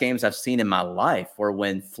the best games I've seen in my life were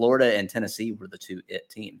when Florida and Tennessee were the two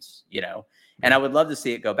teams, and I would love to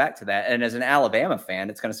see it go back to that. And as an Alabama fan,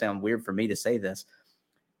 it's going to sound weird for me to say this.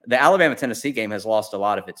 The Alabama-Tennessee game has lost a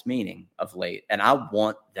lot of its meaning of late, and I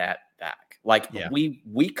want that back.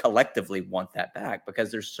 We collectively want that back because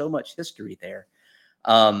there's so much history there.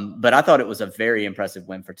 But I thought it was a very impressive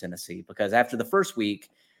win for Tennessee because after the first week,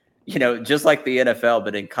 just like the NFL,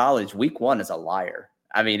 but in college, week 1 is a liar.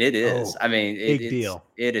 It is. Big deal.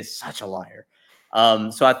 It is such a liar.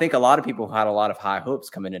 So I think a lot of people had a lot of high hopes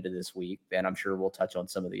coming into this week, and I'm sure we'll touch on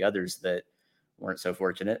some of the others that weren't so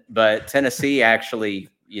fortunate. But Tennessee actually,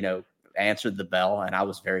 answered the bell, and I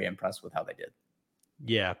was very impressed with how they did.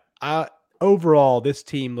 Yeah. Overall, this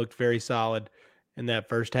team looked very solid in that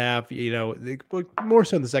first half. They looked more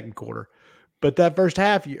so in the second quarter. But that first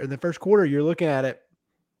half, in the first quarter, you're looking at it,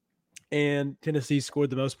 and Tennessee scored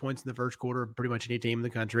the most points in the first quarter of pretty much any team in the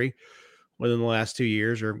country within the last 2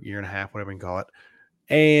 years or year and a half, whatever you can call it.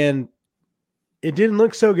 And it didn't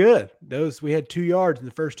look so good. We had 2 yards in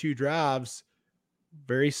the first 2 drives,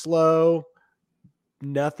 very slow,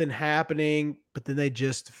 nothing happening, but then they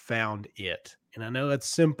just found it. And I know that's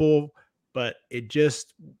simple, but it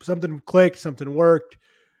just, something clicked, something worked,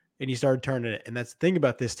 and you started turning it. And that's the thing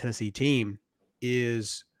about this Tennessee team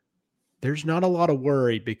is there's not a lot of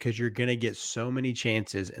worry because you're going to get so many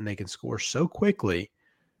chances and they can score so quickly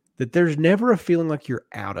that there's never a feeling like you're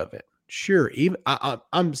out of it. Sure. Even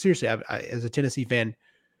I'm seriously, as a Tennessee fan,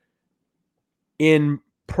 in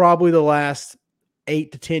probably the last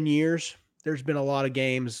 8 to 10 years, there's been a lot of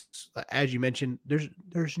games, as you mentioned,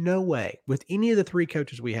 there's no way with any of the 3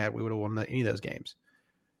 coaches we had, we would have won any of those games.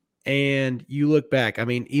 And you look back,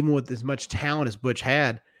 even with as much talent as Butch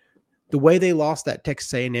had, the way they lost that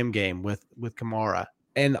Texas A&M game with Kamara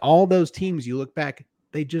and all those teams, you look back,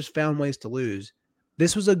 they just found ways to lose.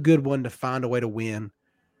 This was a good one to find a way to win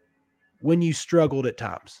when you struggled at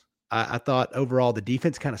times. I thought overall the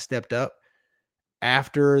defense kind of stepped up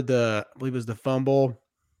after I believe it was the fumble,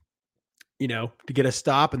 to get a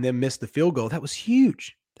stop and then miss the field goal. That was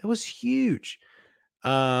huge.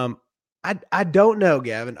 I don't know,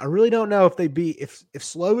 Gavin. I really don't know if if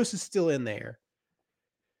Slovis is still in there.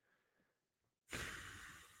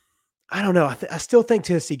 I don't know. I still think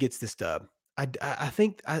Tennessee gets this dub. I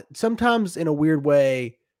think sometimes in a weird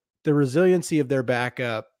way, the resiliency of their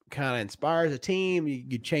backup kind of inspires a team.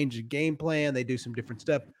 You change the game plan. They do some different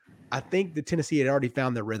stuff. I think the Tennessee had already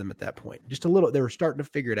found their rhythm at that point. Just a little. They were starting to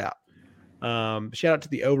figure it out. Shout out to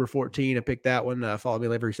the over 14. I picked that one. Follow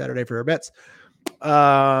me every Saturday for our bets. We're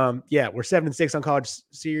 7-6 on College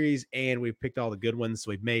Series, and we've picked all the good ones. So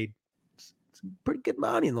we've made some pretty good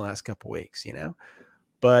money in the last couple of weeks,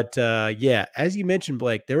 But as you mentioned,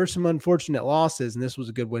 Blake, there were some unfortunate losses, and this was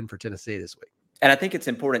a good win for Tennessee this week. And I think it's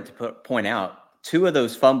important to point out 2 of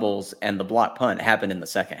those fumbles and the block punt happened in the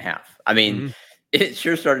second half. I mean, It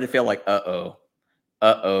sure started to feel like,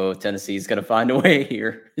 Tennessee's going to find a way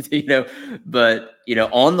here, But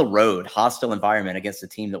on the road, hostile environment against a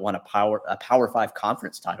team that won a Power 5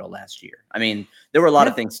 conference title last year. I mean, there were a lot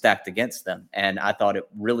of things stacked against them, and I thought it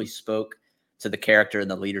really spoke to the character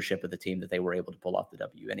and the leadership of the team that they were able to pull off the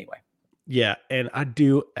W anyway. Yeah, and I'm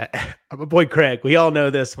a boy, Craig. We all know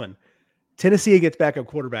this one. Tennessee gets backup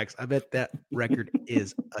quarterbacks. I bet that record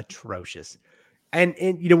is atrocious. And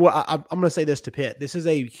you know what? I'm going to say this to Pitt. This is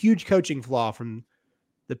a huge coaching flaw from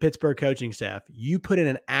the Pittsburgh coaching staff. You put in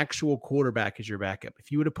an actual quarterback as your backup.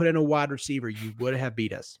 If you would have put in a wide receiver, you would have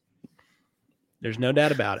beat us. There's no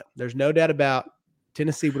doubt about it. There's no doubt about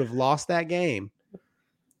Tennessee would have lost that game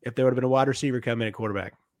if there would have been a wide receiver come in at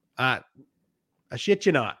quarterback. I shit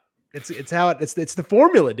you not. It's the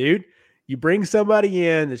formula, dude. You bring somebody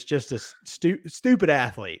in that's just a stupid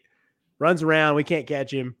athlete, runs around. We can't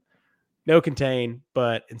catch him. No contain,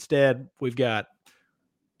 but instead we've got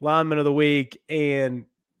lineman of the week and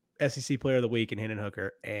SEC player of the week in Hendon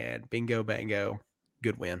Hooker, and bingo, bango,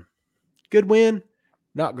 good win. Good win,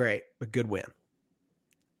 not great, but good win.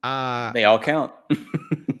 They all count.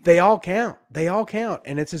 They all count.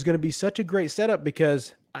 And it's just going to be such a great setup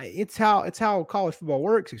because it's how college football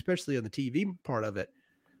works, especially on the TV part of it.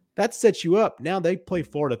 That sets you up. Now they play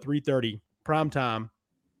Florida 3:30 primetime.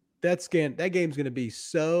 That game's going to be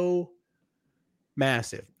so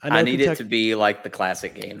massive. I need it to be like the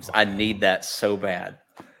classic games. I need that so bad.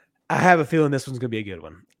 I have a feeling this one's going to be a good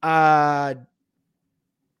one. I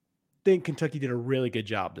think Kentucky did a really good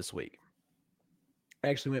job this week. I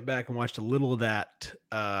actually went back and watched a little of that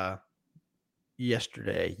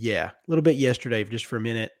yesterday. Yeah, a little bit yesterday, just for a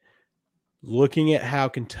minute. Looking at how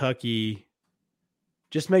Kentucky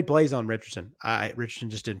just made plays on Richardson. Richardson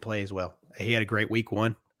just didn't play as well. He had a great week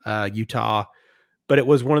 1. Utah, but it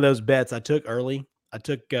was one of those bets I took early. I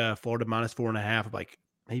took Florida -4.5, like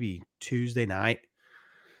maybe Tuesday night.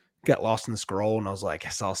 Got lost in the scroll, and I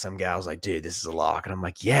saw some guy. I was like, dude, this is a lock. And I'm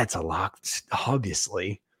like, yeah, it's a lock,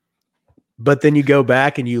 obviously. But then you go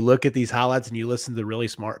back and you look at these highlights and you listen to the really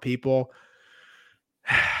smart people.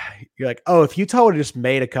 You're like, oh, if Utah would have just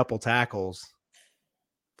made a couple tackles,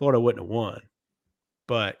 Florida wouldn't have won.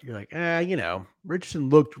 But you're like, Richardson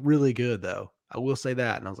looked really good, though. I will say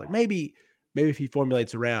that. And I was like, maybe if he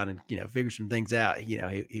formulates around and, figures some things out, he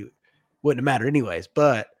wouldn't have mattered anyways.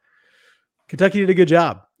 But Kentucky did a good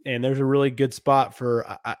job. And there's a really good spot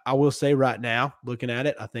for, I will say right now, looking at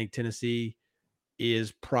it, I think Tennessee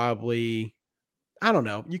is probably, I don't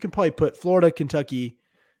know, you can probably put Florida, Kentucky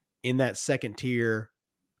in that second tier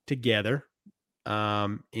together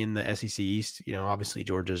in the SEC East. Obviously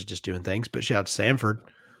Georgia's just doing things, but shout out to Samford.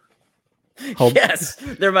 Yes,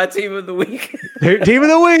 they're my team of the week. Team of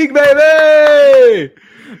the week, baby!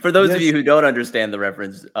 For those of you who don't understand the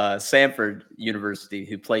reference, Samford University,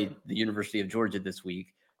 who played the University of Georgia this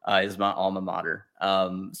week, is my alma mater.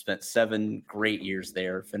 Spent 7 great years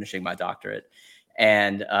there, finishing my doctorate.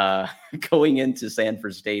 And going into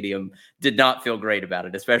Sanford Stadium, did not feel great about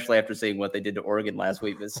it, especially after seeing what they did to Oregon last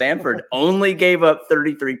week. But Sanford only gave up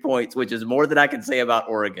 33 points, which is more than I can say about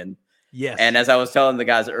Oregon. Yes. And as I was telling the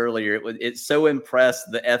guys earlier, it so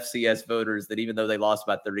impressed the FCS voters that even though they lost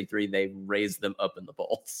by 33, they raised them up in the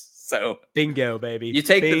polls. So bingo, baby. You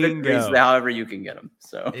take the victories however you can get them.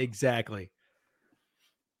 So exactly.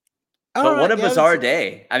 But what a bizarre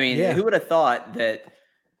day. I mean, who would have thought that?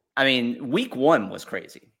 I mean, week 1 was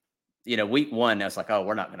crazy. Week 1, I was like, oh,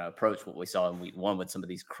 we're not going to approach what we saw in week 1 with some of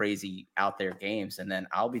these crazy out there games. And then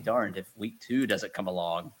I'll be darned if week 2 doesn't come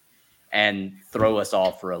along and throw us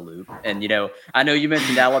all for a loop. And, I know you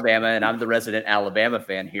mentioned Alabama, and I'm the resident Alabama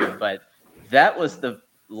fan here, but that was the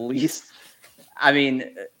least. I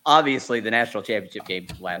mean, obviously, the national championship game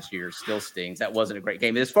last year still stings. That wasn't a great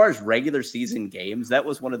game. As far as regular season games, that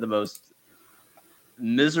was one of the most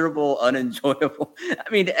miserable, unenjoyable. I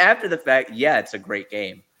mean, after the fact, yeah, it's a great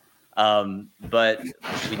game. But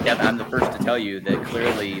I'm the first to tell you that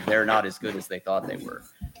clearly they're not as good as they thought they were.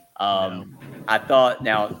 I thought,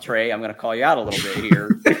 now, Trey, I'm going to call you out a little bit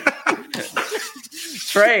here.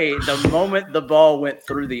 Trey, the moment the ball went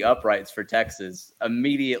through the uprights for Texas,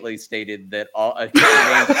 immediately stated that Auburn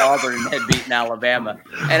had beaten Alabama.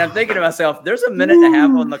 And I'm thinking to myself, there's a minute and a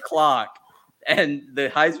half on the clock, and the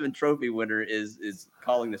Heisman Trophy winner is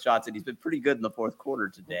calling the shots, and he's been pretty good in the fourth quarter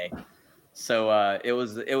today. So it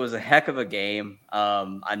was a heck of a game.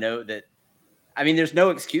 I know that. I mean, there's no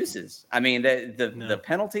excuses. I mean, the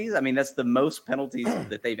penalties. I mean, that's the most penalties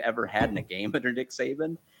that they've ever had in a game under Nick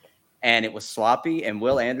Saban. And it was sloppy, and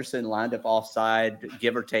Will Anderson lined up offside,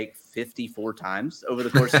 give or take 54 times over the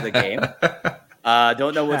course of the game.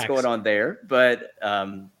 Don't know what's going on there, but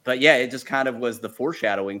yeah, it just kind of was the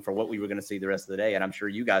foreshadowing for what we were going to see the rest of the day. And I'm sure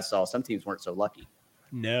you guys saw some teams weren't so lucky.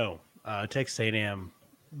 No, Texas A&M,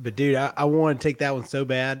 but dude, I want to take that one so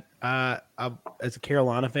bad. I, as a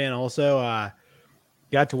Carolina fan, also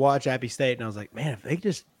got to watch Appy State, and I was like, man, if they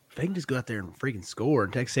can just go out there and freaking score,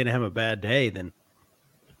 and Texas A&M have a bad day, then.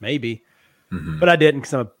 Maybe, but I didn't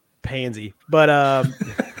because I'm a pansy. But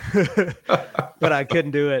but I couldn't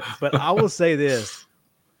do it. But I will say this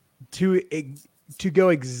to go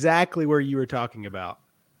exactly where you were talking about.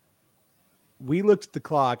 We looked at the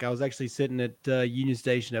clock. I was actually sitting at Union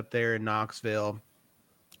Station up there in Knoxville.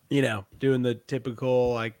 Doing the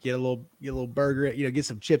typical get a little burger. Get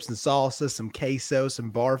some chips and salsa, some queso, some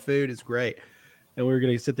bar food. It's great. And we were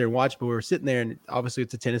going to sit there and watch, but we were sitting there, and obviously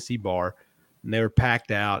it's a Tennessee bar. And they were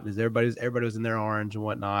packed out as everybody was in their orange and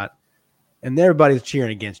whatnot. And everybody was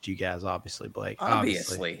cheering against you guys, obviously, Blake.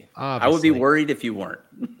 Obviously. I would be worried if you weren't.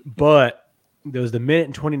 But there was the minute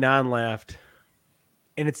and 29 left.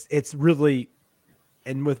 And it's really,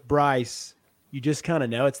 and with Bryce, you just kind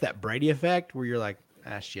of know it's that Brady effect where you're like,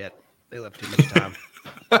 shit, they left too much time.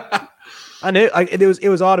 I knew it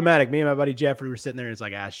was automatic. Me and my buddy Jeffrey were sitting there, and it's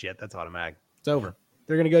like, shit, that's automatic. It's over.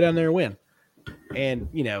 They're going to go down there and win. And,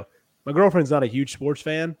 my girlfriend's not a huge sports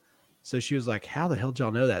fan, so she was like, how the hell did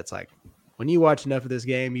y'all know that? It's like, when you watch enough of this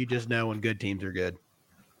game, you just know when good teams are good.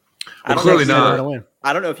 Clearly not.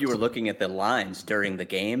 I don't know if you were looking at the lines during the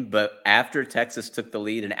game, but after Texas took the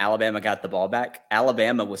lead and Alabama got the ball back,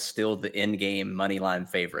 Alabama was still the in-game money line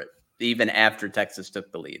favorite, even after Texas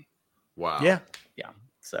took the lead. Wow. Yeah.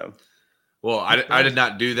 So... Well, I did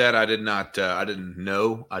not do that. I didn't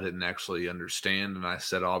know. I didn't actually understand. And I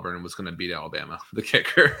said Auburn was going to beat Alabama, the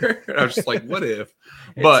kicker. I was just like, what if?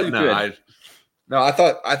 But no, I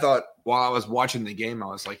thought while I was watching the game, I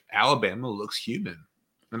was like, Alabama looks human.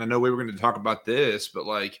 And I know we were going to talk about this, but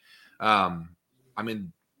I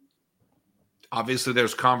mean, obviously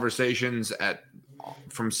there's conversations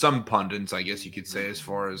from some pundits, I guess you could say, as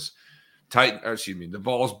far as the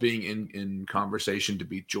Vols being in conversation to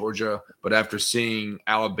beat Georgia, but after seeing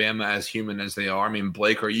Alabama as human as they are, I mean,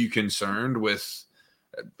 Blake, are you concerned with,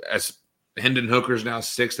 as Hendon Hooker's now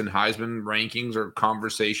 6th in Heisman rankings or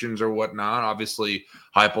conversations or whatnot? Obviously,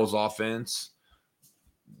 Heupel's offense.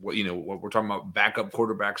 What we're talking about, backup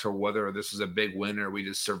quarterbacks, or whether this is a big win or we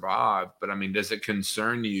just survive. But I mean, does it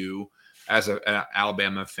concern you as an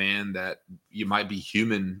Alabama fan that you might be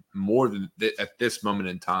human more than at this moment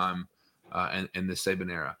in time? In the Saban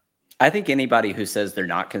era, I think anybody who says they're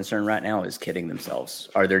not concerned right now is kidding themselves,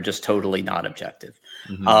 or they're just totally not objective.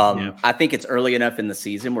 I think it's early enough in the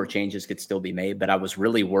season where changes could still be made, but I was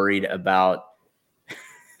really worried about.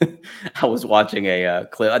 I was watching a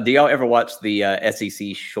clip. Do y'all ever watch the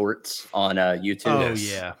SEC shorts on YouTube? Oh,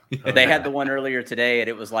 yeah. They had the one earlier today, and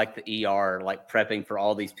it was like the ER, like prepping for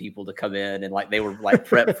all these people to come in, and like they were like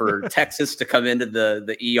prepped for Texas to come into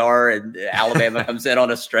the ER, and Alabama comes in on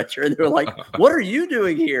a stretcher, and they're like, "What are you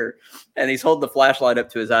doing here?" And he's holding the flashlight up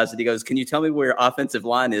to his eyes, and he goes, "Can you tell me where your offensive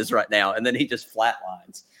line is right now?" And then he just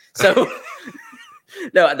flatlines. So.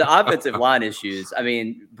 No, the offensive line issues. I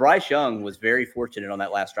mean, Bryce Young was very fortunate on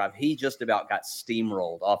that last drive. He just about got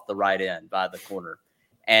steamrolled off the right end by the corner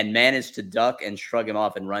and managed to duck and shrug him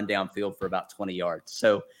off and run downfield for about 20 yards.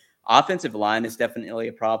 So offensive line is definitely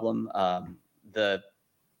a problem. The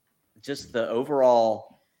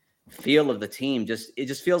overall feel of the team, it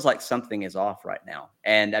just feels like something is off right now.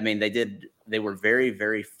 And I mean, they were very,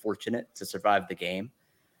 very fortunate to survive the game.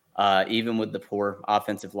 Even with the poor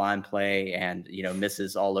offensive line play and,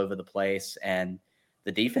 misses all over the place. And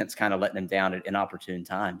the defense kind of letting them down at inopportune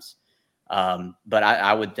times. But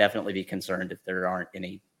I would definitely be concerned if there aren't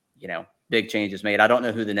any, big changes made. I don't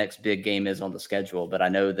know who the next big game is on the schedule, but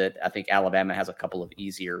I think Alabama has a couple of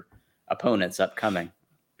easier opponents upcoming.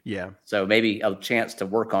 Yeah. So maybe a chance to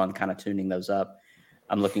work on kind of tuning those up.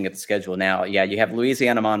 I'm looking at the schedule now. Yeah, you have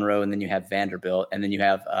Louisiana Monroe, and then you have Vanderbilt, and then you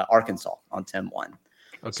have Arkansas on 10-1.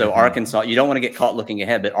 Okay. So Arkansas, you don't want to get caught looking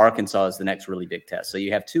ahead, but Arkansas is the next really big test. So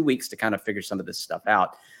you have 2 weeks to kind of figure some of this stuff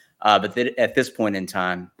out. But at this point in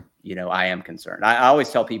time, I am concerned. I always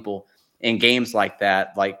tell people in games like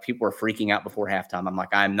that, like people are freaking out before halftime. I'm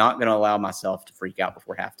like, I'm not going to allow myself to freak out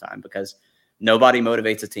before halftime because nobody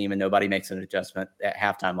motivates a team and nobody makes an adjustment at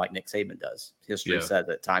halftime like Nick Saban does. History said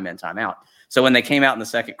that time in, time out. So when they came out in the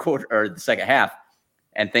second quarter or the second half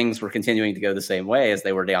and things were continuing to go the same way as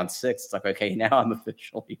they were down 6, it's like, okay, now I'm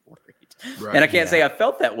officially worried. Right, and I can't say I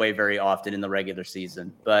felt that way very often in the regular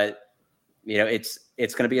season, but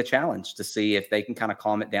it's going to be a challenge to see if they can kind of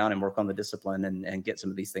calm it down and work on the discipline and get some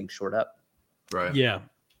of these things shored up. Right. Yeah.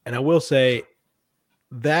 And I will say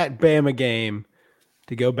that Bama game,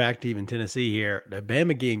 to go back to even Tennessee here, the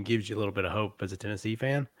Bama game gives you a little bit of hope as a Tennessee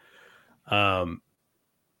fan.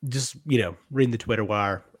 Just, reading the Twitter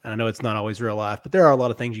wire. I know it's not always real life, but there are a lot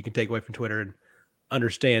of things you can take away from Twitter and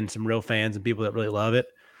understand some real fans and people that really love it.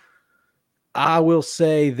 I will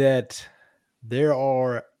say that there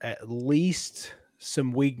are at least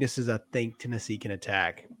some weaknesses I think Tennessee can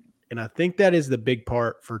attack. And I think that is the big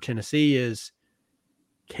part for Tennessee is,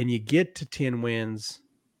 can you get to 10 wins?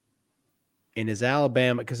 And is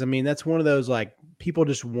Alabama, because that's one of those, like, people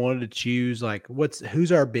just wanted to choose, like,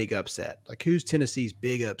 who's our big upset? Like, who's Tennessee's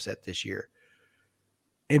big upset this year?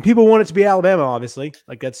 And people want it to be Alabama, obviously.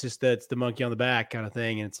 Like, that's the monkey on the back kind of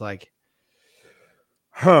thing. And it's like,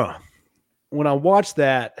 when I watch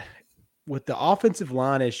that, with the offensive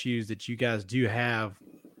line issues that you guys do have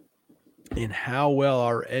and how well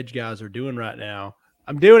our edge guys are doing right now,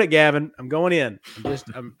 I'm doing it, Gavin. I'm going in.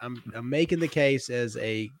 I'm making the case as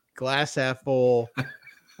a glass half full.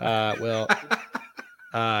 Just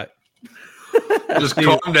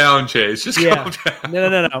calm down, Chase. Just calm down.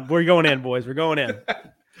 No. We're going in, boys. We're going in.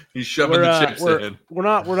 He's shoving the chips in. We're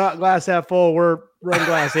not glass half full. We're run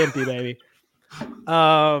glass empty, baby.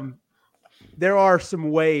 There are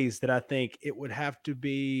some ways that I think it would have to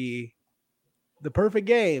be the perfect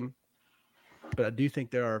game, but I do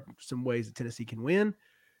think there are some ways that Tennessee can win,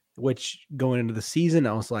 which going into the season,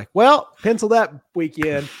 I was like, well, pencil that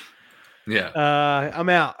weekend. Yeah. I'm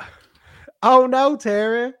out. Oh, no,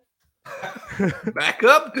 Terry. Back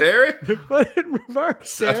up, Terry. Put it in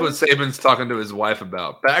reverse, Terry. That's what Saban's talking to his wife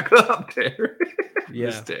about. Back up, Terry.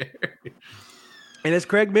 Yeah. Terry. And as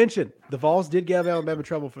Craig mentioned, the Vols did give Alabama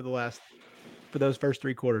trouble for those first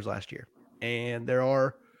 3 quarters last year. And there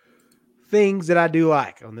are things that I do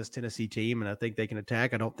like on this Tennessee team, and I think they can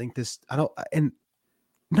attack. And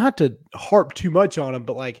not to harp too much on them,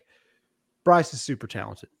 but like Bryce is super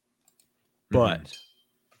talented. But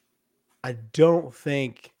I don't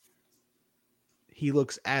think he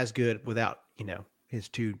looks as good without, his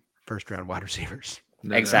 2 first-round wide receivers.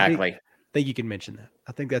 Exactly. I think you can mention that.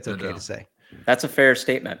 I think that's okay to say. That's a fair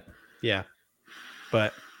statement. Yeah.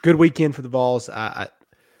 But good weekend for the Vols. I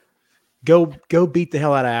go beat the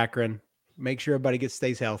hell out of Akron. Make sure everybody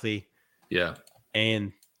stays healthy. Yeah.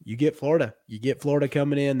 And you get Florida. You get Florida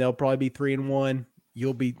coming in. They'll probably be 3-1.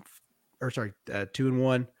 You'll be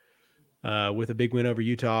 2-1 with a big win over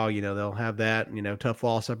Utah. They'll have that. Tough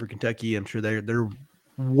loss over Kentucky. I'm sure they're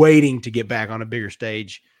waiting to get back on a bigger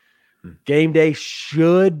stage. Game day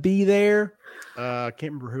should be there. I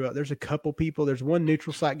can't remember who. There's a couple people. There's one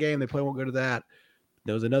neutral site game. They probably won't go to that.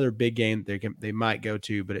 There was another big game they might go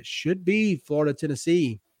to, but it should be Florida,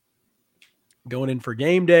 Tennessee. Going in for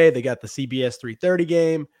game day. They got the CBS 3:30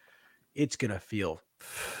 game. It's going to feel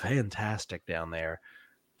fantastic down there.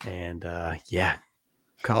 And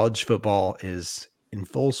college football is in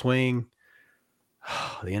full swing.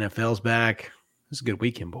 The NFL's back. It's a good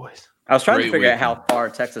weekend, boys. I was trying to figure out how far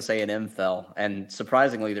Texas A&M fell, and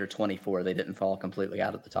surprisingly, they're 24. They didn't fall completely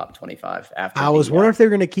out of the top 25. After I was wondering if they were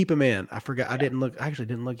going to keep them in. I forgot. Yeah. I actually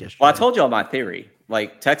didn't look yesterday. Well, I told you all my theory.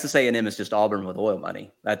 Like Texas A&M is just Auburn with oil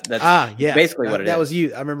money. That's basically what it is. That was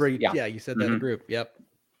you. I remember. Yeah, you said that in the group. Yep.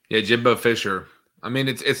 Yeah, Jimbo Fisher. I mean,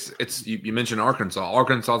 it's you mentioned Arkansas.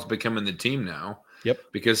 Arkansas is becoming the team now. Yep.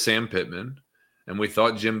 Because Sam Pittman. And we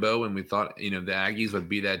thought Jimbo, and we thought the Aggies would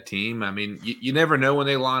be that team. I mean, you never know when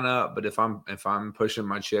they line up. But if I'm pushing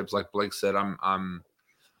my chips, like Blake said, I'm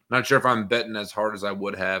not sure if I'm betting as hard as I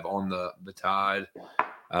would have on the Tide.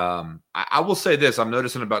 I will say this: I'm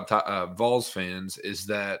noticing about Vols fans is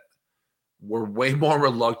that we're way more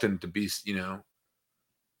reluctant to be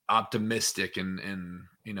optimistic and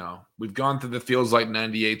we've gone through the feels like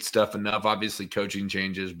 98 stuff enough. Obviously, coaching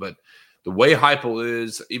changes, but the way Heupel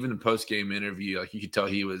is, even in post-game interview, like you could tell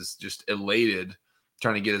he was just elated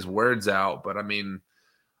trying to get his words out. But I mean,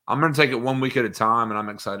 I'm going to take it 1 week at a time, and I'm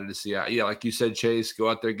excited to see how, like you said, Chase, go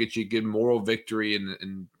out there, get you a good moral victory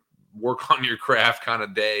and work on your craft kind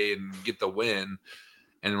of day and get the win.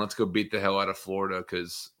 And let's go beat the hell out of Florida,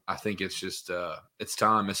 because I think it's just it's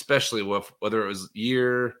time, especially with whether it was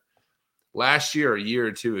last year or a year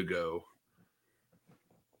or two ago.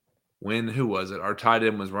 Who was it? Our tight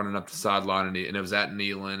end was running up the sideline, and it was at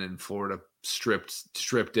Neyland, and Florida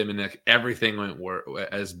stripped him, and everything went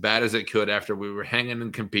as bad as it could after we were hanging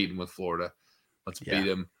and competing with Florida. Let's beat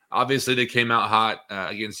them. Obviously, they came out hot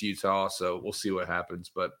against Utah, so we'll see what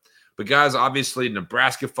happens. But guys, obviously,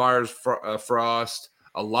 Nebraska fires Frost.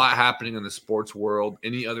 A lot happening in the sports world.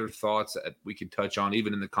 Any other thoughts that we could touch on,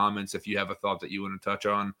 even in the comments, if you have a thought that you want to touch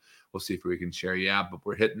on, we'll see if we can share. Yeah, but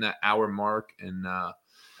we're hitting that hour mark, and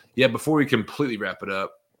before we completely wrap it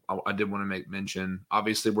up, I did want to make mention,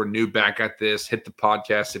 obviously, we're new back at this. Hit the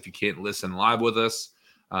podcast if you can't listen live with us.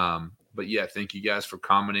 But yeah, thank you guys for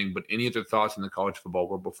commenting. But any other thoughts in the college football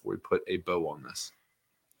world before we put a bow on this?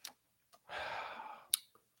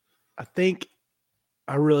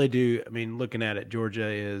 I really do. I mean, looking at it, Georgia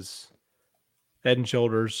is head and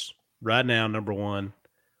shoulders right now, number one.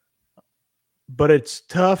 But it's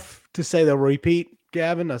tough to say they'll repeat,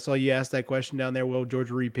 Gavin. I saw you ask that question down there. Will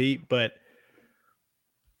Georgia repeat? But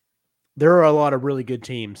there are a lot of really good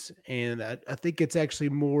teams. And I think it's actually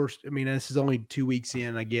more – I mean, this is only 2 weeks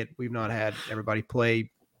in. I get we've not had everybody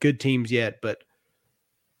play good teams yet, but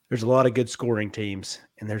there's a lot of good scoring teams.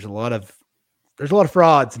 And there's a lot of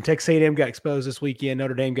frauds, and Texas A&M got exposed this weekend.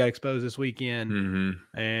 Notre Dame got exposed this weekend.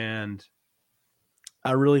 Mm-hmm. And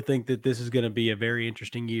I really think that this is going to be a very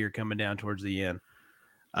interesting year coming down towards the end.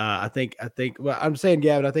 I think, well, I'm saying,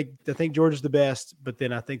 Gavin, I think Georgia's the best, but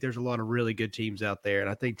then I think there's a lot of really good teams out there. And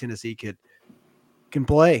I think Tennessee can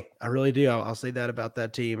play. I really do. I'll say that about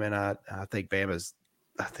that team. And I think Bama's,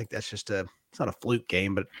 I think that's just it's not a fluke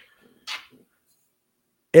game, but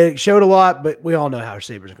it showed a lot, but we all know how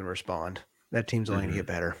receivers are going to respond. That team's only going to get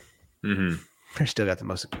better. Mm-hmm. They still got the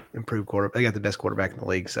most improved quarterback. They got the best quarterback in the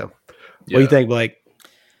league. So, what do you think, Blake?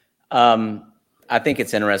 I think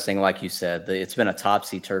it's interesting, like you said, it's been a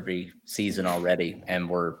topsy-turvy season already, and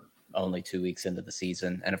we're only 2 weeks into the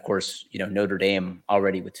season. And, of course, Notre Dame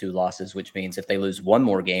already with 2 losses, which means if they lose one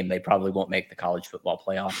more game, they probably won't make the college football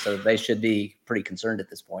playoff. So they should be pretty concerned at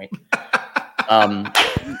this point.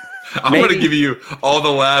 I'm going to give you all the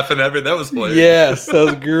laugh and everything. That was hilarious. Yes, that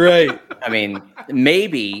was great. I mean,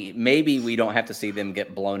 maybe we don't have to see them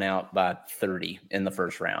get blown out by 30 in the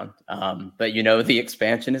first round. But the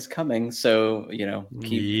expansion is coming, so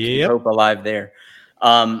keep hope alive there.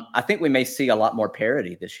 I think we may see a lot more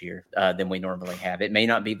parity this year than we normally have. It may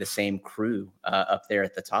not be the same crew up there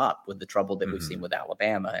at the top with the trouble that we've seen with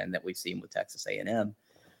Alabama and that we've seen with Texas A&M.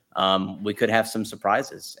 We could have some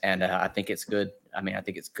surprises, and I think it's good. I mean, I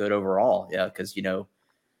think it's good overall, because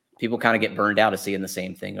people kind of get burned out of seeing the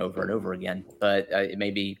same thing over and over again. But it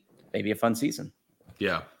may be a fun season.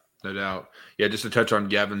 Yeah, no doubt. Yeah, just to touch on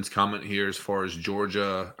Gavin's comment here as far as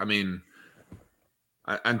Georgia. I mean,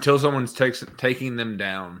 until someone's taking them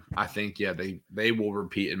down, I think they will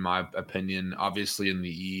repeat, in my opinion. Obviously in the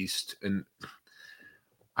East, and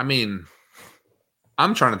I mean,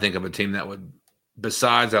 I'm trying to think of a team that would.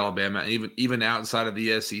 Besides Alabama, even outside of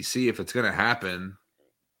the SEC, if it's going to happen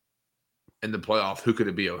in the playoff, who could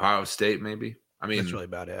it be? Ohio State, maybe? I mean, that's really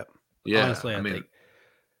about it. Yeah, honestly, I think.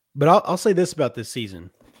 But I'll say this about this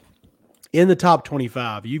season: in the top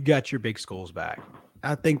 25, you've got your big schools back.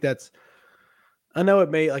 I think that's. I know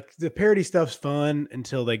it may the parity stuff's fun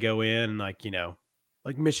until they go in, like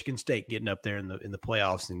Michigan State getting up there in the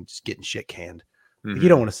playoffs and just getting shit canned. Mm-hmm. You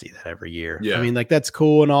don't want to see that every year. Yeah. I mean, that's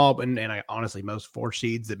cool and all, and I honestly, most 4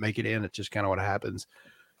 seeds that make it in, it's just kind of what happens.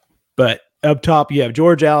 But up top, you have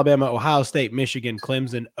Georgia, Alabama, Ohio State, Michigan,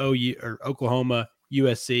 Clemson, OU or Oklahoma,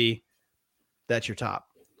 USC. That's your top.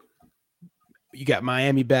 You got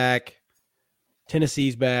Miami back,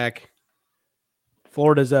 Tennessee's back,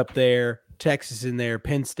 Florida's up there, Texas in there,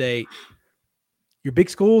 Penn State. Your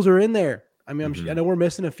big schools are in there. I mean, I know we're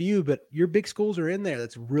missing a few, but your big schools are in there.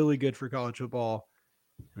 That's really good for college football.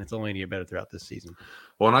 And it's only going to get better throughout this season.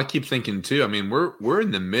 Well, and I keep thinking too, I mean, we're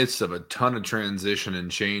in the midst of a ton of transition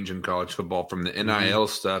and change in college football from the NIL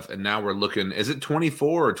stuff. And now we're looking, is it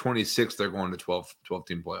 24 or 26? They're going to 12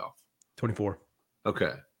 team playoff. 24.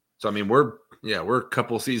 Okay. So, I mean, we're a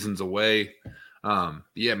couple seasons away.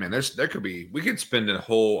 Yeah, man, we could spend a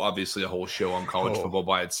whole show on college football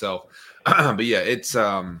by itself. But yeah,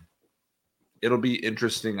 it'll be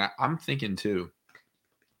interesting. I'm thinking too.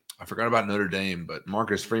 I forgot about Notre Dame, but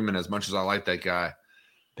Marcus Freeman, as much as I like that guy,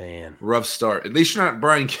 man, rough start. At least you're not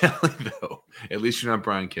Brian Kelly, though. At least you're not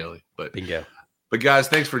Brian Kelly. But bingo. But guys,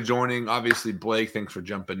 thanks for joining. Obviously, Blake, thanks for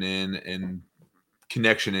jumping in and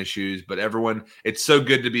connection issues. But everyone, it's so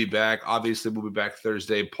good to be back. Obviously, we'll be back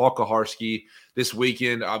Thursday. Paul Kaharski this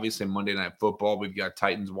weekend. Obviously, Monday Night Football. We've got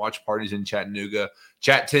Titans watch parties in Chattanooga.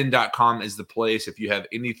 Chat10.com is the place. If you have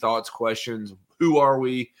any thoughts, questions, who are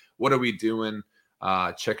we? What are we doing?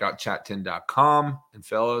 Check out chat10.com. And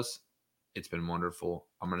fellas, it's been wonderful.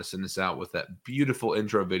 I'm going to send this out with that beautiful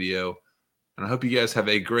intro video. And I hope you guys have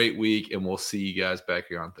a great week, and we'll see you guys back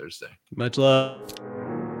here on Thursday. Much love.